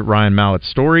their favorite Ryan Mallett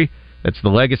story. That's the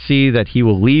legacy that he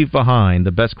will leave behind,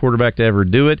 the best quarterback to ever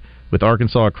do it, with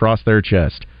Arkansas across their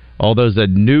chest. All those that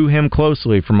knew him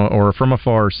closely from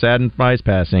afar are saddened by his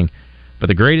passing, but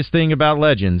the greatest thing about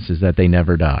legends is that they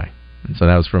never die. And so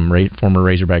that was from former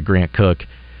Razorback Grant Cook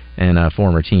and a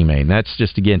former teammate. And that's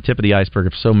just, again, tip of the iceberg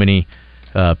of so many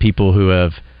people who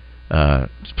have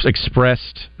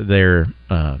expressed their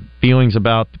feelings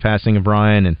about the passing of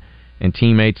Ryan and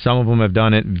teammates. Some of them have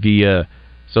done it via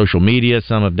social media.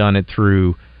 Some have done it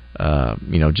through,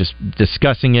 just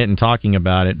discussing it and talking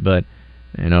about it. But,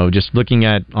 just looking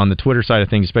at on the Twitter side of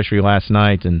things, especially last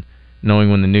night, and knowing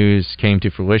when the news came to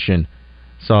fruition,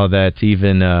 saw that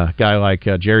even a guy like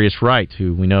Jarius Wright,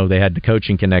 who we know they had the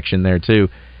coaching connection there too,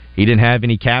 he didn't have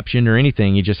any caption or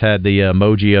anything. He just had the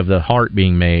emoji of the heart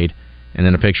being made, and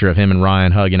then a picture of him and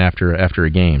Ryan hugging after a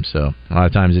game. So a lot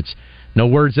of times it's no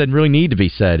words that really need to be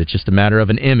said. It's just a matter of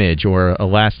an image or a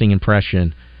lasting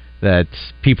impression that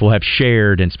people have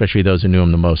shared, and especially those who knew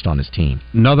him the most on his team.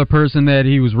 Another person that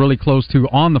he was really close to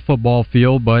on the football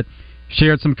field, but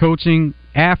shared some coaching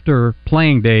after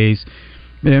playing days.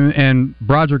 And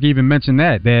Broderick even mentioned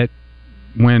that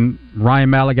when Ryan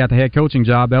Mallett got the head coaching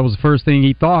job, that was the first thing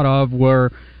he thought of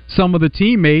were some of the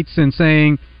teammates, and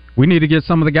saying, we need to get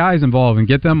some of the guys involved and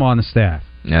get them on the staff.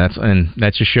 Yeah,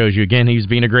 that just shows you, again, he's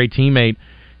being a great teammate,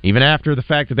 even after the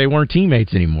fact that they weren't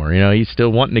teammates anymore. He's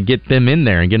still wanting to get them in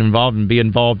there and get involved and be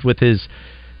involved with his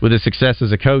success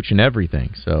as a coach and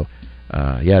everything. So,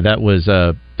 that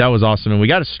was awesome. And we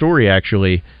got a story,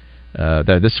 actually,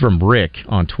 this is from Rick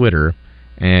on Twitter,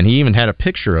 and he even had a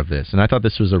picture of this, and I thought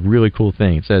this was a really cool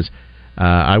thing. It says,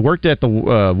 I worked at the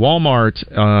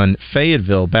Walmart on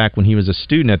Fayetteville back when he was a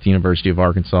student at the University of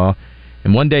Arkansas,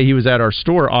 and one day he was at our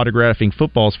store autographing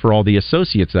footballs for all the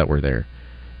associates that were there.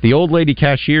 The old lady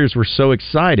cashiers were so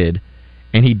excited,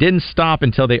 and he didn't stop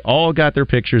until they all got their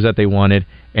pictures that they wanted,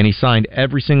 and he signed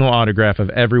every single autograph of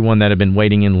everyone that had been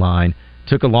waiting in line.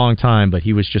 Took a long time, but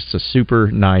he was just a super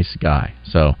nice guy.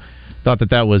 So thought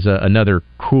that was another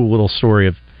cool little story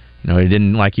of, he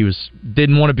didn't want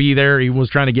to be there. He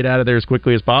was trying to get out of there as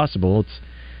quickly as possible.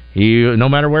 No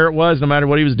matter where it was, no matter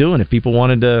what he was doing, if people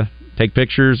wanted to take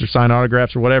pictures or sign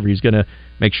autographs or whatever, he's going to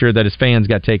make sure that his fans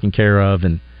got taken care of,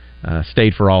 and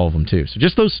stayed for all of them too. So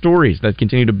just those stories that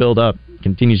continue to build up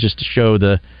continues just to show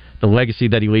the legacy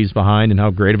that he leaves behind and how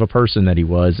great of a person that he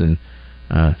was. And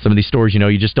some of these stories,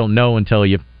 you just don't know until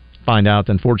you find out.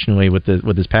 Unfortunately, with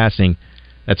his passing,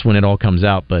 that's when it all comes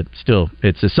out. But still,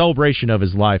 it's a celebration of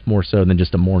his life more so than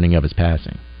just a mourning of his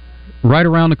passing. Right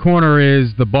around the corner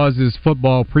is the Buzz's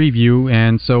football preview,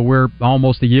 and so we're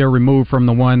almost a year removed from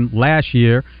the one last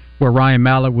year where Ryan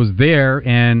Mallett was there,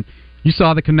 and you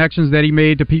saw the connections that he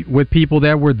made with people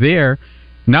that were there,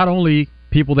 not only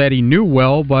people that he knew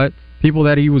well, but people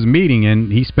that he was meeting,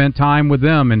 and he spent time with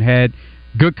them and had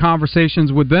good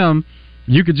conversations with them.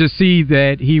 You could just see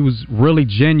that he was really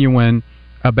genuine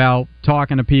about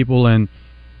talking to people, and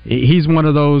he's one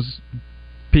of those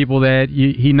people that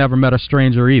he never met a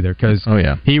stranger either, because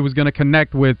he was going to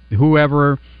connect with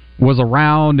whoever was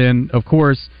around, and of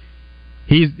course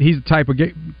he's the type of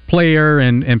player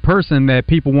and person that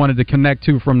people wanted to connect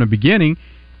to from the beginning,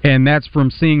 and that's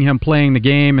from seeing him playing the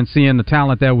game and seeing the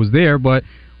talent that was there. But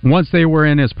once they were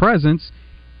in his presence,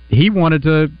 he wanted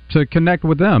to connect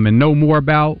with them and know more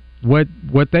about what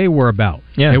they were about.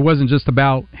 Yeah. It wasn't just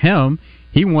about him.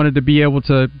 He wanted to be able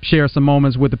to share some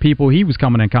moments with the people he was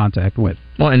coming in contact with.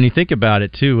 Well, and you think about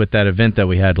it, too, with that event that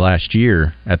we had last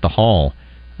year at the Hall.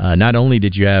 Not only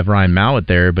did you have Ryan Mallett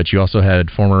there, but you also had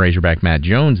former Razorback Matt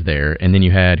Jones there, and then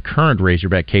you had current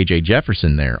Razorback KJ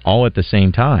Jefferson there, all at the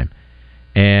same time.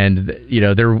 And,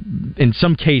 there, in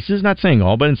some cases, not saying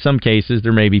all, but in some cases,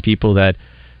 there may be people that,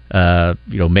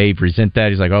 may resent that.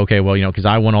 He's like, okay, well, because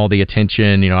I want all the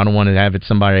attention, I don't want to have it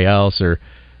somebody else or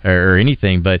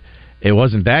anything, but it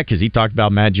wasn't that, because he talked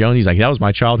about Matt Jones. He's like, that was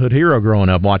my childhood hero growing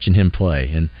up, watching him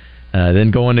play. And then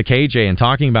going to KJ and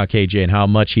talking about KJ and how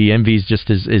much he envies just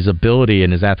his ability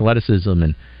and his athleticism.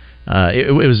 And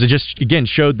it was just, again,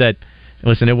 showed that,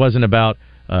 listen, it wasn't about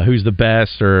who's the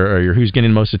best or who's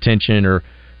getting the most attention or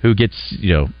who gets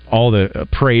all the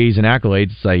praise and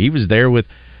accolades. It's like he was there with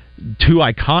two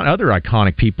other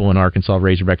iconic people in Arkansas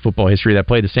Razorback football history that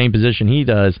play the same position he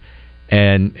does.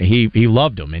 And he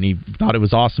loved them, and he thought it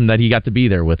was awesome that he got to be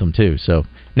there with them too. So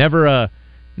never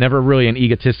really an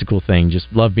egotistical thing. Just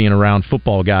love being around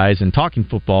football guys and talking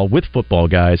football with football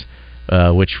guys,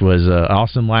 which was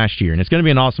awesome last year, and it's going to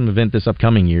be an awesome event this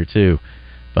upcoming year too.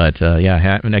 But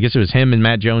and I guess it was him and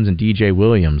Matt Jones and DJ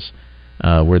Williams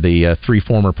were the three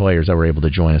former players that were able to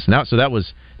join us. And so that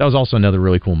was also another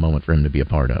really cool moment for him to be a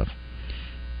part of.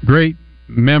 Great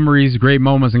memories, great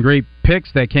moments, and great picks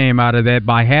that came out of that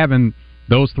by having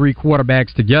those three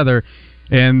quarterbacks together.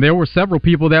 And there were several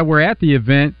people that were at the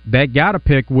event that got a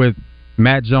pick with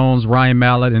Matt Jones, Ryan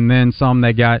Mallett, and then some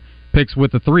that got picks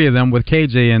with the three of them with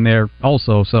KJ in there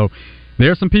also. So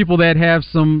there are some people that have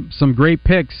some great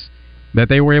picks that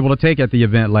they were able to take at the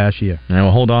event last year. And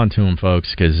we'll hold on to them,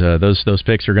 folks, because those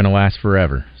picks are going to last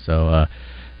forever. So,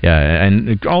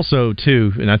 and also,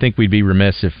 too, and I think we'd be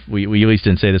remiss if we at least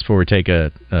didn't say this before we take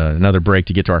another break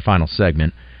to get to our final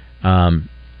segment.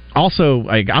 Also,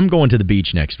 I'm going to the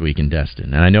beach next week in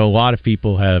Destin, and I know a lot of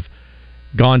people have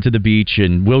gone to the beach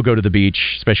and will go to the beach,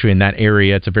 especially in that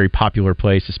area. It's a very popular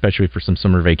place, especially for some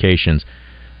summer vacations.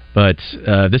 But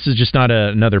this is just not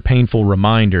another painful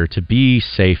reminder to be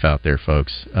safe out there,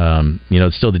 folks.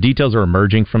 Still the details are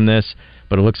emerging from this,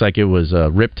 but it looks like it was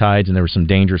riptides and there were some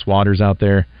dangerous waters out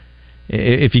there.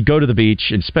 If you go to the beach,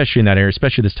 and especially in that area,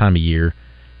 especially this time of year,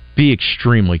 be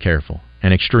extremely careful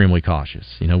and extremely cautious.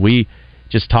 We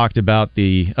just talked about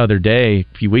the other day,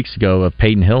 a few weeks ago, of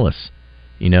Peyton Hillis,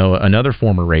 another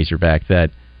former Razorback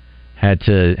that had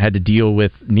to deal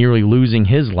with nearly losing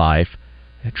his life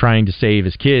trying to save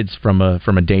his kids from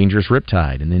a dangerous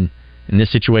riptide. And then in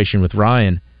this situation with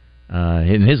Ryan,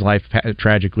 in his life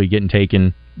tragically getting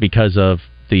taken because of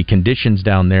the conditions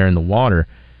down there in the water.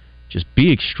 Just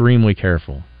be extremely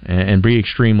careful and be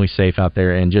extremely safe out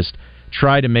there, and just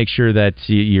try to make sure that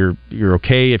you're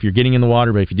okay if you're getting in the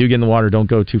water, but if you do get in the water, don't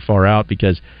go too far out,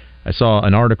 because I saw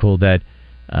an article that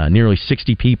nearly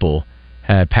 60 people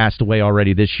had passed away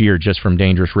already this year just from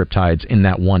dangerous riptides in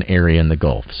that one area in the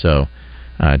Gulf. So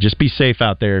just be safe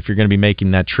out there if you're going to be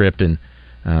making that trip, and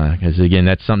because again,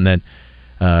 that's something that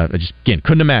I just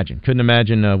couldn't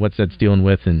imagine what that's dealing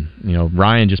with. And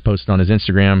Ryan just posted on his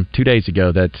Instagram 2 days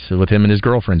ago that with him and his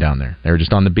girlfriend down there, they were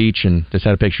just on the beach and just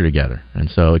had a picture together, and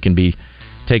so it can be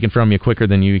taken from you quicker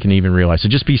than you can even realize. So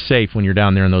just be safe when you're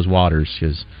down there in those waters,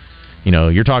 because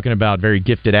you're talking about very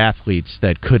gifted athletes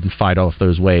that couldn't fight off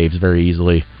those waves very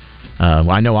easily.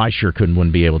 I know I sure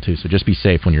wouldn't be able to. So just be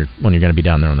safe when you're going to be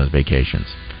down there on those vacations.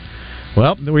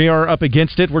 Well, we are up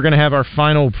against it. We're going to have our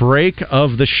final break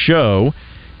of the show.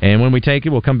 And when we take it,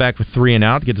 we'll come back with 3 and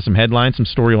Out, get to some headlines, some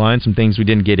storylines, some things we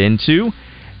didn't get into.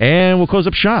 And we'll close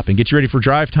up shop and get you ready for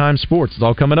Drive Time Sports. It's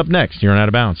all coming up next here on Out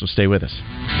of Bounds, so stay with us.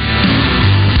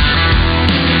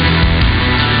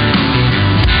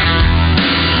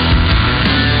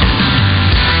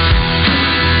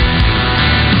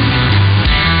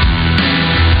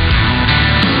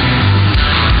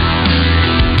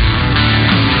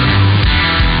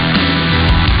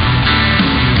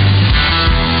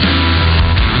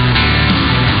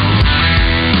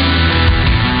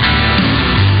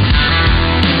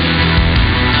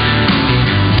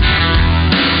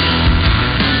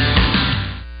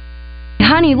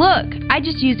 Honey, look, I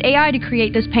just used AI to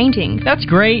create this painting. That's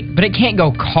great, but it can't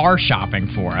go car shopping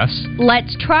for us.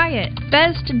 Let's try it.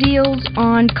 Best deals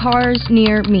on cars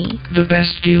near me. The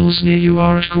best deals near you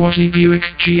are at Guadney Buick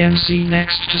GMC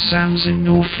next to Sam's in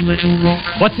North Little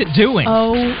Rock. What's it doing?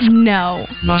 Oh, no.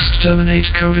 Must terminate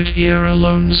COVID-era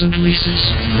loans and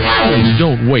leases. And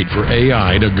don't wait for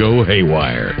AI to go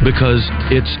haywire, because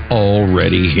it's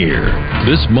already here.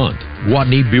 This month,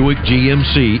 Guadney Buick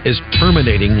GMC is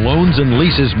terminating loans and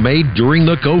leases made during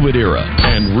the COVID era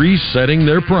and resetting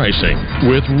their pricing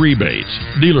with rebates,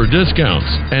 dealer discounts,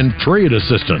 and trade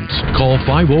assistance. Call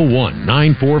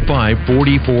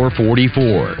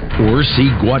 501-945-4444 or see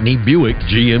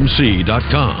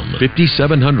GuadneyBuickGMC.com.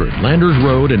 5700 Landers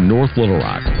Road in North Little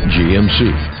Rock.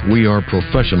 GMC. We are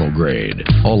professional grade.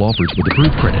 All offers with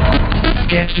approved credit.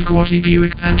 Get to Guadney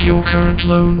Buick and your current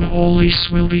loan or lease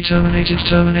will be terminated.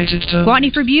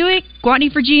 Guadney for Buick, Guadney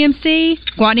for GMC,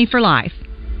 Guadney for life.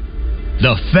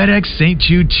 The FedEx St.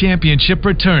 Jude Championship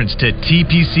returns to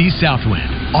TPC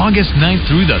Southwind, August 9th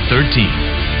through the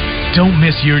 13th. Don't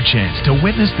miss your chance to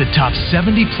witness the top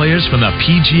 70 players from the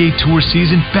PGA Tour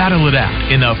season battle it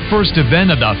out in the first event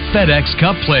of the FedEx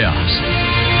Cup playoffs.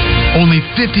 Only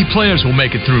 50 players will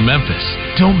make it through Memphis.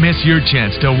 Don't miss your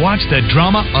chance to watch the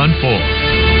drama unfold.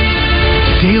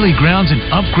 Daily grounds and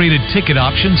upgraded ticket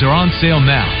options are on sale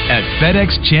now at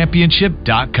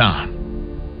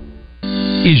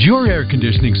FedExChampionship.com. Is your air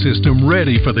conditioning system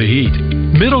ready for the heat?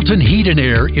 Middleton Heat and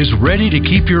Air is ready to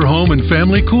keep your home and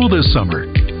family cool this summer.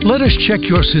 Let us check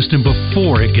your system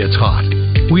before it gets hot.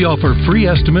 We offer free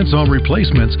estimates on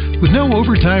replacements with no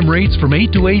overtime rates from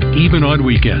 8 to 8 even on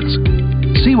weekends.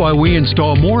 See why we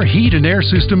install more heat and air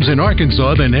systems in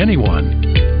Arkansas than anyone.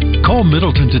 Call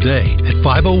Middleton today at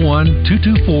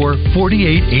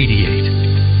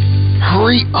 501-224-4888.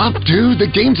 Hurry up, dude. The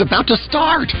game's about to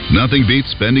start. Nothing beats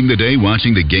spending the day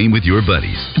watching the game with your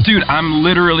buddies. Dude, I'm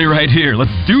literally right here. Let's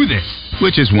do this.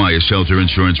 Which is why a shelter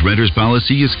insurance renter's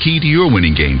policy is key to your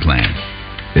winning game plan.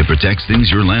 It protects things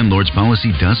your landlord's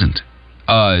policy doesn't.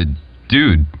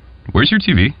 Dude, where's your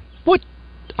TV? What?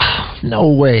 No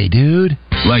way, dude.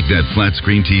 Like that flat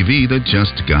screen TV that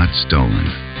just got stolen.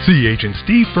 See Agent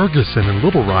Steve Ferguson in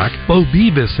Little Rock, Bo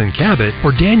Beavis in Cabot,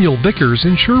 or Daniel Vickers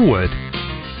in Sherwood.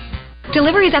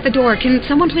 Delivery's at the door. Can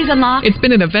someone please unlock? It's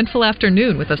been an eventful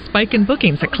afternoon with a spike in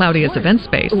bookings at Claudia's event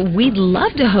space. We'd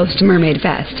love to host Mermaid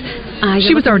Fest.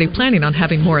 She was already planning on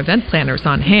having more event planners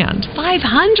on hand.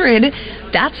 500?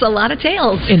 That's a lot of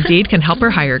tails. Indeed can help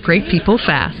her hire great people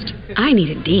fast. I need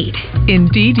Indeed.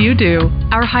 Indeed you do.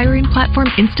 Our hiring platform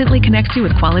instantly connects you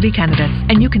with quality candidates,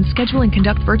 and you can schedule and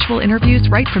conduct virtual interviews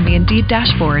right from the Indeed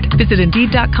dashboard. Visit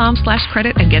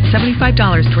Indeed.com/credit and get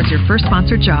 $75 towards your first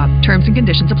sponsored job. Terms and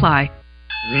conditions apply.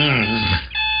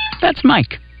 That's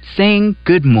Mike saying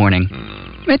good morning.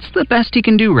 It's the best he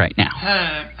can do right now.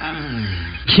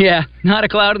 Yeah, not a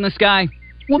cloud in the sky.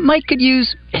 What Mike could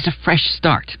use is a fresh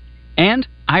start. And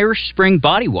Irish Spring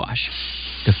Body Wash.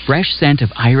 The fresh scent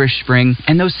of Irish Spring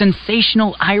and those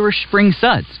sensational Irish Spring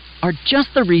suds are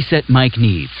just the reset Mike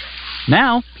needs.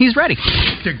 Now he's ready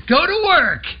to go to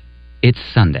work. It's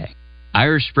Sunday.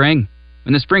 Irish Spring.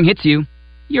 When the spring hits you,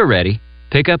 you're ready.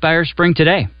 Pick up Irish Spring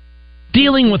today.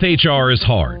 Dealing with HR is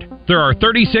hard. There are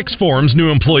 36 forms new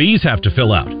employees have to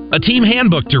fill out, a team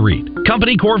handbook to read,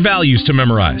 company core values to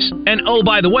memorize, and oh,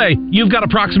 by the way, you've got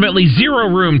approximately 0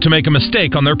 room to make a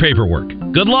mistake on their paperwork.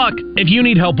 Good luck. If you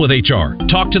need help with HR,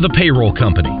 talk to the payroll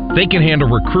company. They can handle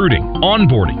recruiting,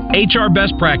 onboarding, HR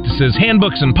best practices,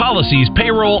 handbooks and policies,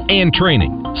 payroll, and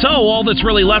training. So all that's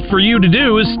really left for you to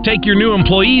do is take your new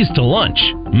employees to lunch.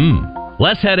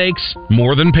 Less headaches,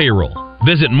 more than payroll.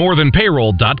 Visit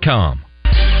morethanpayroll.com.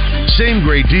 Same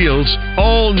great deals,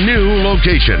 all new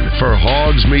location for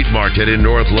Hogs Meat Market in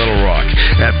North Little Rock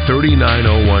at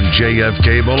 3901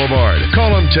 JFK Boulevard.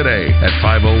 Call them today at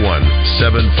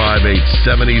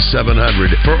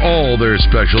 501-758-7700 for all their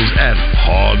specials at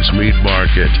Hogs Meat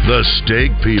Market. The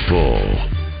Steak People.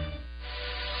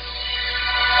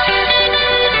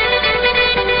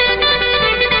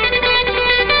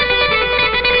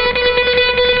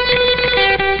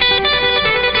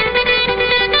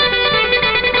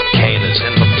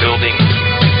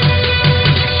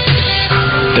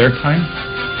 Their time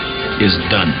is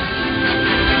done.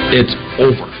 It's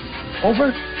over.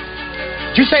 Over?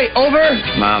 Did you say over?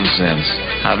 Nonsense.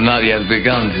 I've not yet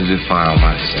begun to defile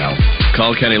myself.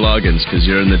 Call Kenny Loggins, because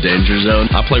you're in the danger zone.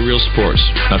 I play real sports.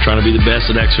 I'm trying to be the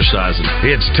best at exercising.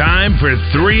 It's time for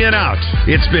 3 and Out.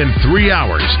 It's been 3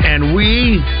 hours, and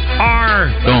we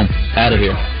are... Boom. Out of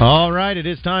here. All right, it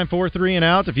is time for 3 and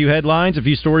Out. A few headlines, a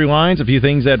few storylines, a few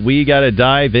things that we got to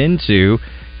dive into.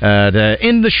 To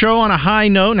end the show on a high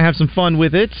note and have some fun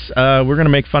with it, we're going to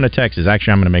make fun of Texas.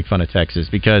 Actually, I'm going to make fun of Texas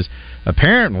because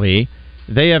apparently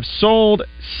they have sold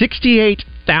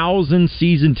 68,000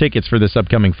 season tickets for this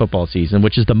upcoming football season,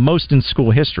 which is the most in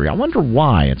school history. I wonder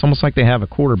why. It's almost like they have a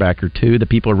quarterback or two that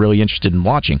people are really interested in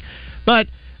watching. But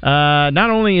not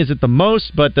only is it the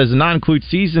most, but does it not include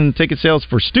season ticket sales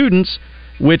for students,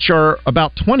 which are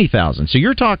about 20,000. So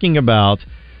you're talking about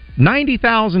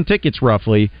 90,000 tickets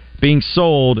roughly being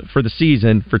sold for the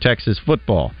season for Texas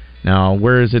football. Now,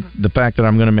 where is it the fact that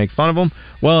I'm going to make fun of them?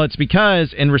 Well, it's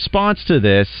because in response to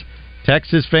this,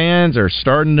 Texas fans are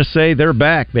starting to say they're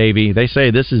back, baby. They say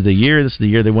this is the year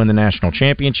they win the national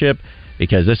championship,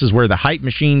 because this is where the hype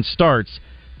machine starts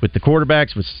with the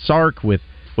quarterbacks, with Sark, with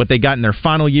what they got in their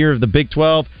final year of the Big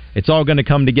 12. It's all going to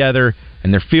come together,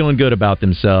 and they're feeling good about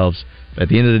themselves. But at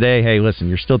the end of the day, hey, listen,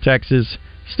 you're still Texas.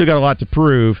 You still got a lot to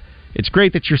prove. It's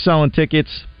great that you're selling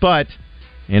tickets, but,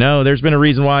 you know, there's been a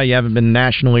reason why you haven't been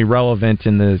nationally relevant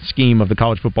in the scheme of the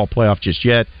college football playoff just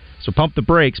yet. So pump the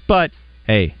brakes. But,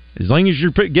 hey, as long as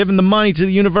you're giving the money to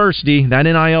the university, that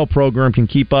NIL program can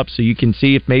keep up, so you can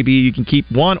see if maybe you can keep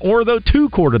one or the two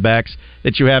quarterbacks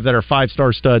that you have that are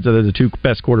five-star studs, that are the two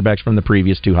best quarterbacks from the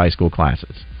previous two high school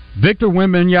classes. Victor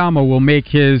Wembanyama will make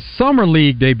his summer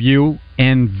league debut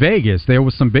in Vegas. There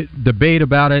was some debate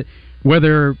about it,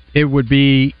 whether it would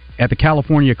be at the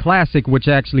California Classic, which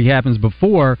actually happens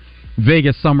before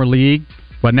Vegas Summer League,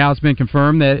 but now it's been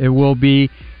confirmed that it will be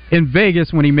in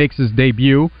Vegas when he makes his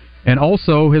debut. And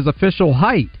also his official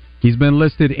height. He's been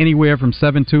listed anywhere from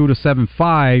 7'2" to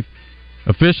 7'5".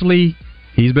 Officially,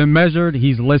 he's been measured.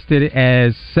 He's listed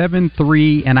as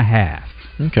 7'3.5".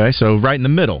 Okay, so right in the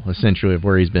middle, essentially, of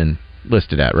where he's been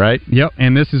listed at, right? Yep,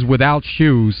 and this is without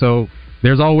shoes. So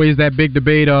there's always that big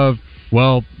debate of,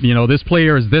 well, you know, this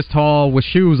player is this tall with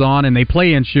shoes on, and they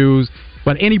play in shoes.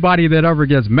 But anybody that ever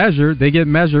gets measured, they get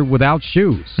measured without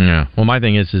shoes. Yeah. Well, my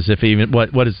thing is if even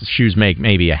what does the shoes make?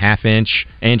 Maybe a half inch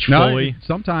fully?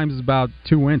 Sometimes it's about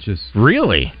 2 inches.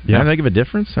 Really? Yeah. That big of a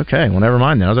difference? Okay. Well, never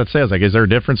mind then. I was about to say, is there a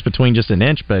difference between just an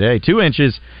inch? But hey, 2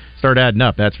 inches start adding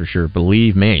up. That's for sure.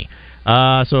 Believe me. So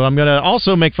I'm going to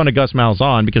also make fun of Gus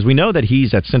Malzahn because we know that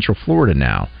he's at Central Florida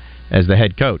now as the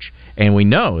head coach, and we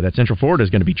know that Central Florida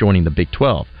is going to be joining the Big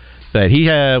 12. That he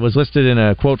was listed in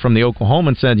a quote from the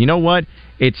Oklahoman, said, you know what?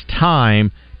 It's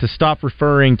time to stop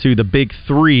referring to the Big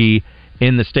Three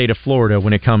in the state of Florida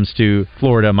when it comes to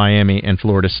Florida, Miami, and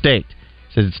Florida State.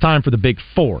 Says it's time for the Big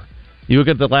Four. You look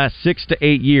at the last 6 to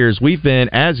 8 years, we've been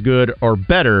as good or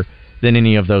better than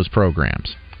any of those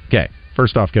programs. Okay,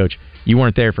 first off, Coach, you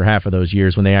weren't there for half of those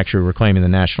years when they actually were claiming the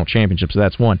national championship, so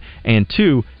that's one. And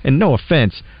two, and no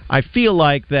offense, I feel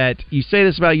like that you say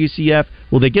this about UCF,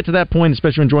 will they get to that point,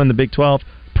 especially when joining the Big 12?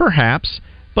 Perhaps.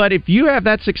 But if you have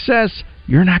that success,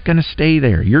 you're not going to stay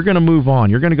there. You're going to move on.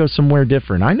 You're going to go somewhere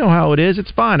different. I know how it is.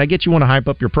 It's fine. I get you want to hype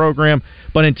up your program,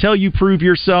 but until you prove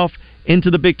yourself into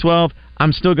the Big 12,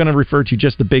 I'm still going to refer to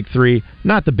just the Big Three,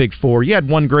 not the Big Four. You had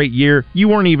one great year. You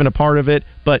weren't even a part of it,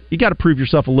 but you got to prove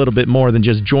yourself a little bit more than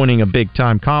just joining a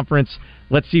big-time conference.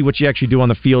 Let's see what you actually do on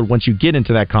the field once you get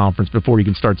into that conference before you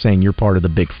can start saying you're part of the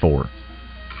Big Four.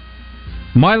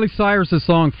 Miley Cyrus's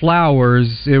song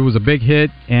Flowers, it was a big hit,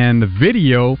 and the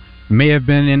video may have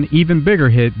been an even bigger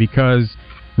hit because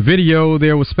the video,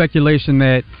 there was speculation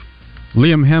that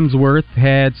Liam Hemsworth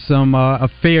had some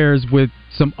affairs with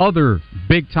some other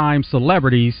big-time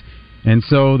celebrities, and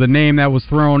so the name that was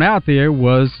thrown out there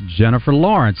was Jennifer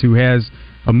Lawrence, who has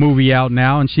a movie out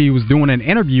now, and she was doing an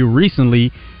interview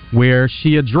recently where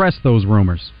she addressed those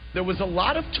rumors. There was a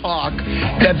lot of talk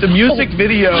that the music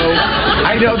video,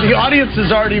 I know the audience is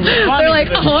already responding. They're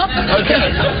like, huh?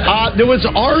 Okay. There was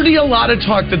already a lot of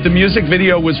talk that the music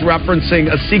video was referencing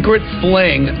a secret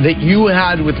fling that you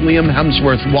had with Liam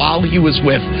Hemsworth while he was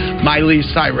with Miley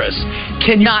Cyrus.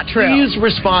 Can you please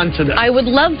respond to that? I would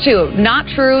love to. Not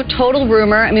true. Total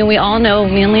rumor. I mean, we all know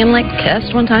me and Liam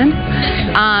kissed one time.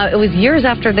 It was years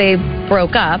after they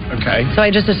broke up. Okay. So I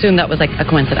just assumed that was like a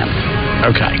coincidence.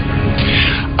 Okay.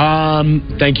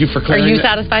 Thank you for clearing. Are you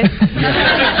satisfied?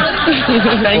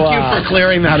 Thank you for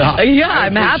clearing that up. Yeah,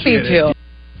 I'm happy to.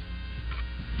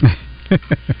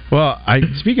 Well,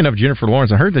 speaking of Jennifer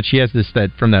Lawrence, I heard that she has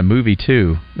that from that movie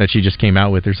too that she just came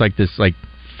out with. There's like this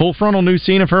full frontal new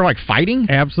scene of her fighting.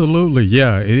 Absolutely,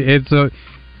 yeah.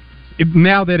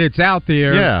 Now that it's out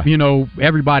there, yeah. You know,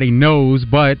 everybody knows.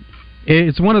 But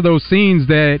it's one of those scenes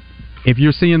that if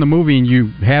you're seeing the movie and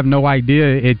you have no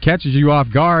idea, it catches you off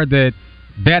guard that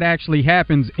actually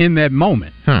happens in that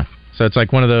moment. Huh. So it's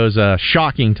like one of those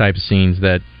shocking type of scenes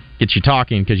that gets you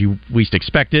talking because you least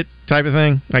expect it type of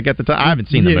thing. I haven't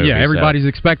seen the movie. Yeah, everybody's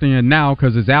expecting it now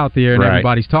because it's out there and Right.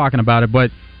 everybody's talking about it.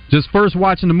 But just first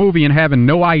watching the movie and having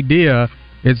no idea,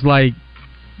 it's like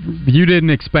you didn't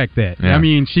expect that. Yeah. I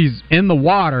mean, she's in the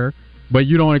water, but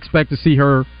you don't expect to see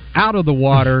her out of the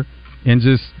water and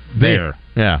just there.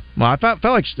 Yeah. Well, I felt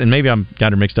like, and maybe I'm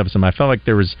got her mixed up with something. I felt like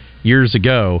there was years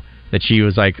ago that she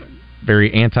was like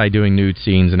very anti-doing nude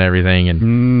scenes and everything,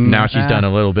 and now she's done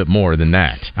a little bit more than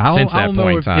that since that I don't know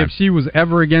point in time. if she was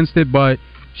ever against it, but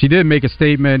she did make a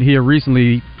statement here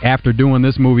recently after doing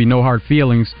this movie, No Hard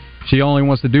Feelings. She only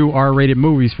wants to do R-rated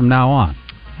movies from now on.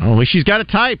 Well, at least she's got a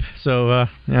type. So,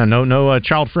 no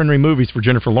child-friendly movies for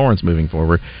Jennifer Lawrence moving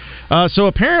forward. So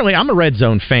apparently, I'm a Red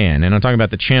Zone fan, and I'm talking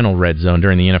about the channel Red Zone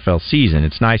during the NFL season.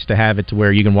 It's nice to have it to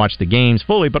where you can watch the games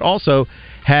fully, but also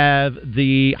have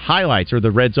the highlights or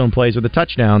the Red Zone plays or the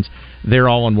touchdowns. They're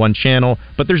all on one channel,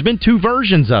 but there's been two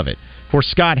versions of it. Of course,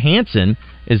 Scott Hansen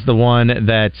is the one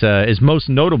that is most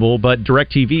notable, but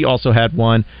DirecTV also had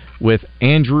one with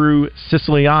Andrew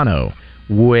Siciliano.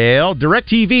 Well,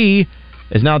 DirecTV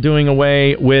is now doing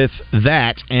away with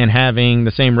that and having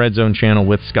the same Red Zone channel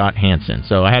with Scott Hansen.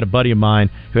 So I had a buddy of mine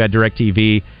who had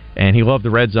DirecTV, and he loved the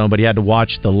Red Zone, but he had to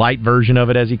watch the light version of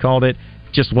it, as he called it.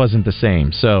 Just wasn't the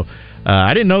same. So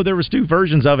I didn't know there was two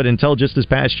versions of it until just this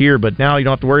past year, but now you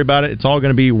don't have to worry about it. It's all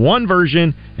going to be one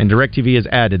version, and DirecTV has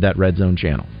added that Red Zone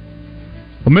channel.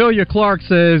 Amelia Clark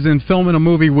says in filming a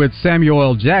movie with Samuel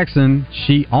L. Jackson,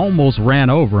 she almost ran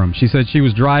over him. She said she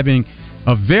was driving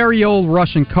a very old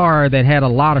Russian car that had a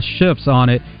lot of shifts on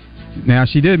it. Now,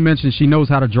 she did mention she knows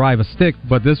how to drive a stick,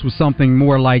 but this was something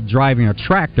more like driving a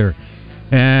tractor.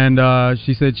 And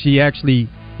she said she actually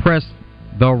pressed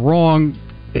the wrong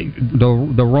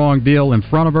deal in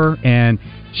front of her, and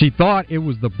she thought it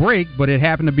was the brake, but it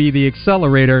happened to be the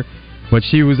accelerator. But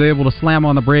she was able to slam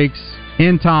on the brakes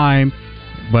in time.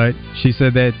 But she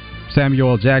said that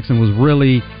Samuel L. Jackson was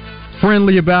really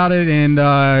friendly about it, and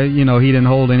he didn't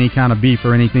hold any kind of beef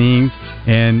or anything,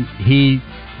 and he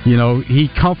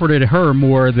comforted her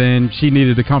more than she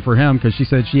needed to comfort him, because she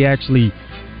said she actually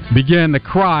began to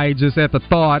cry just at the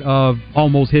thought of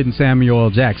almost hitting Samuel L.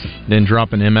 Jackson. Didn't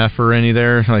drop an MF or any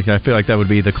there. I feel like that would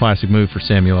be the classic move for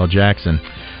Samuel L. Jackson.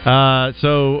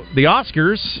 So the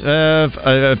Oscars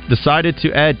have decided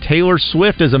to add Taylor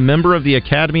Swift as a member of the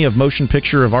Academy of Motion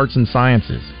Picture of Arts and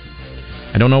Sciences.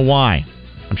 I don't know why.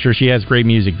 I'm sure she has great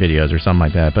music videos or something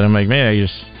like that, but I'm like, man,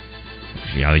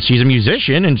 she's a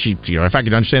musician, and she, if I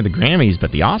could understand the Grammys,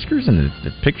 but the Oscars and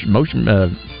the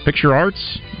motion picture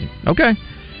arts, okay.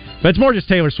 But it's more just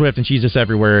Taylor Swift, and she's just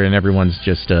everywhere, and everyone's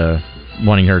just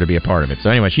wanting her to be a part of it. So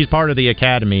anyway, she's part of the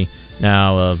Academy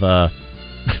now of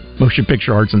Motion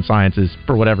Picture Arts and Sciences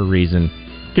for whatever reason.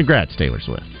 Congrats, Taylor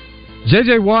Swift.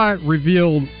 J.J. Watt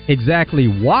revealed exactly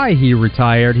why he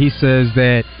retired. He says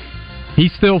that he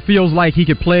still feels like he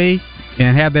could play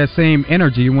and have that same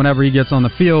energy whenever he gets on the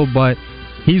field, but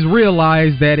he's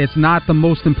realized that it's not the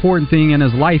most important thing in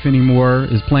his life anymore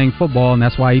is playing football, and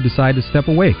that's why he decided to step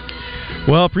away.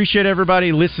 Well, appreciate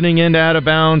everybody listening in to Out of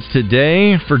Bounds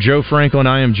today. For Joe Franklin,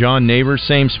 I am John Neighbors.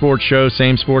 Same sports show,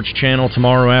 same sports channel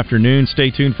tomorrow afternoon. Stay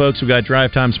tuned, folks. We got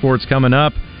Drive Time Sports coming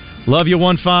up. Love you,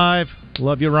 1-5.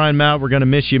 Love you, Ryan Mount. We're going to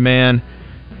miss you, man.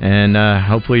 And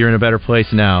hopefully you're in a better place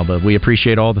now. But we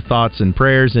appreciate all the thoughts and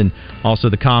prayers and also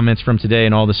the comments from today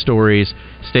and all the stories.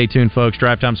 Stay tuned, folks.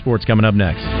 Drive Time Sports coming up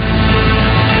next.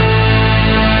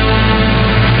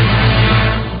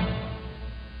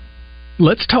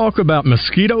 Let's talk about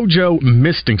Mosquito Joe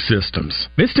misting systems.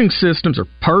 Misting systems are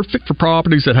perfect for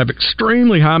properties that have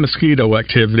extremely high mosquito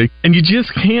activity, and you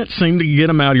just can't seem to get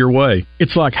them out of your way.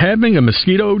 It's like having a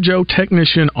Mosquito Joe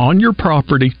technician on your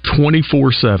property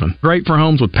 24/7. Great for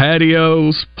homes with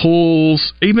patios,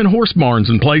 pools, even horse barns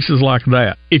and places like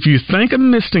that. If you think a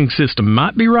misting system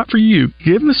might be right for you,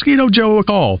 give Mosquito Joe a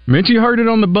call. Mention you heard it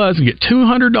on the buzz and get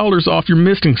 $200 off your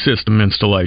misting system installation.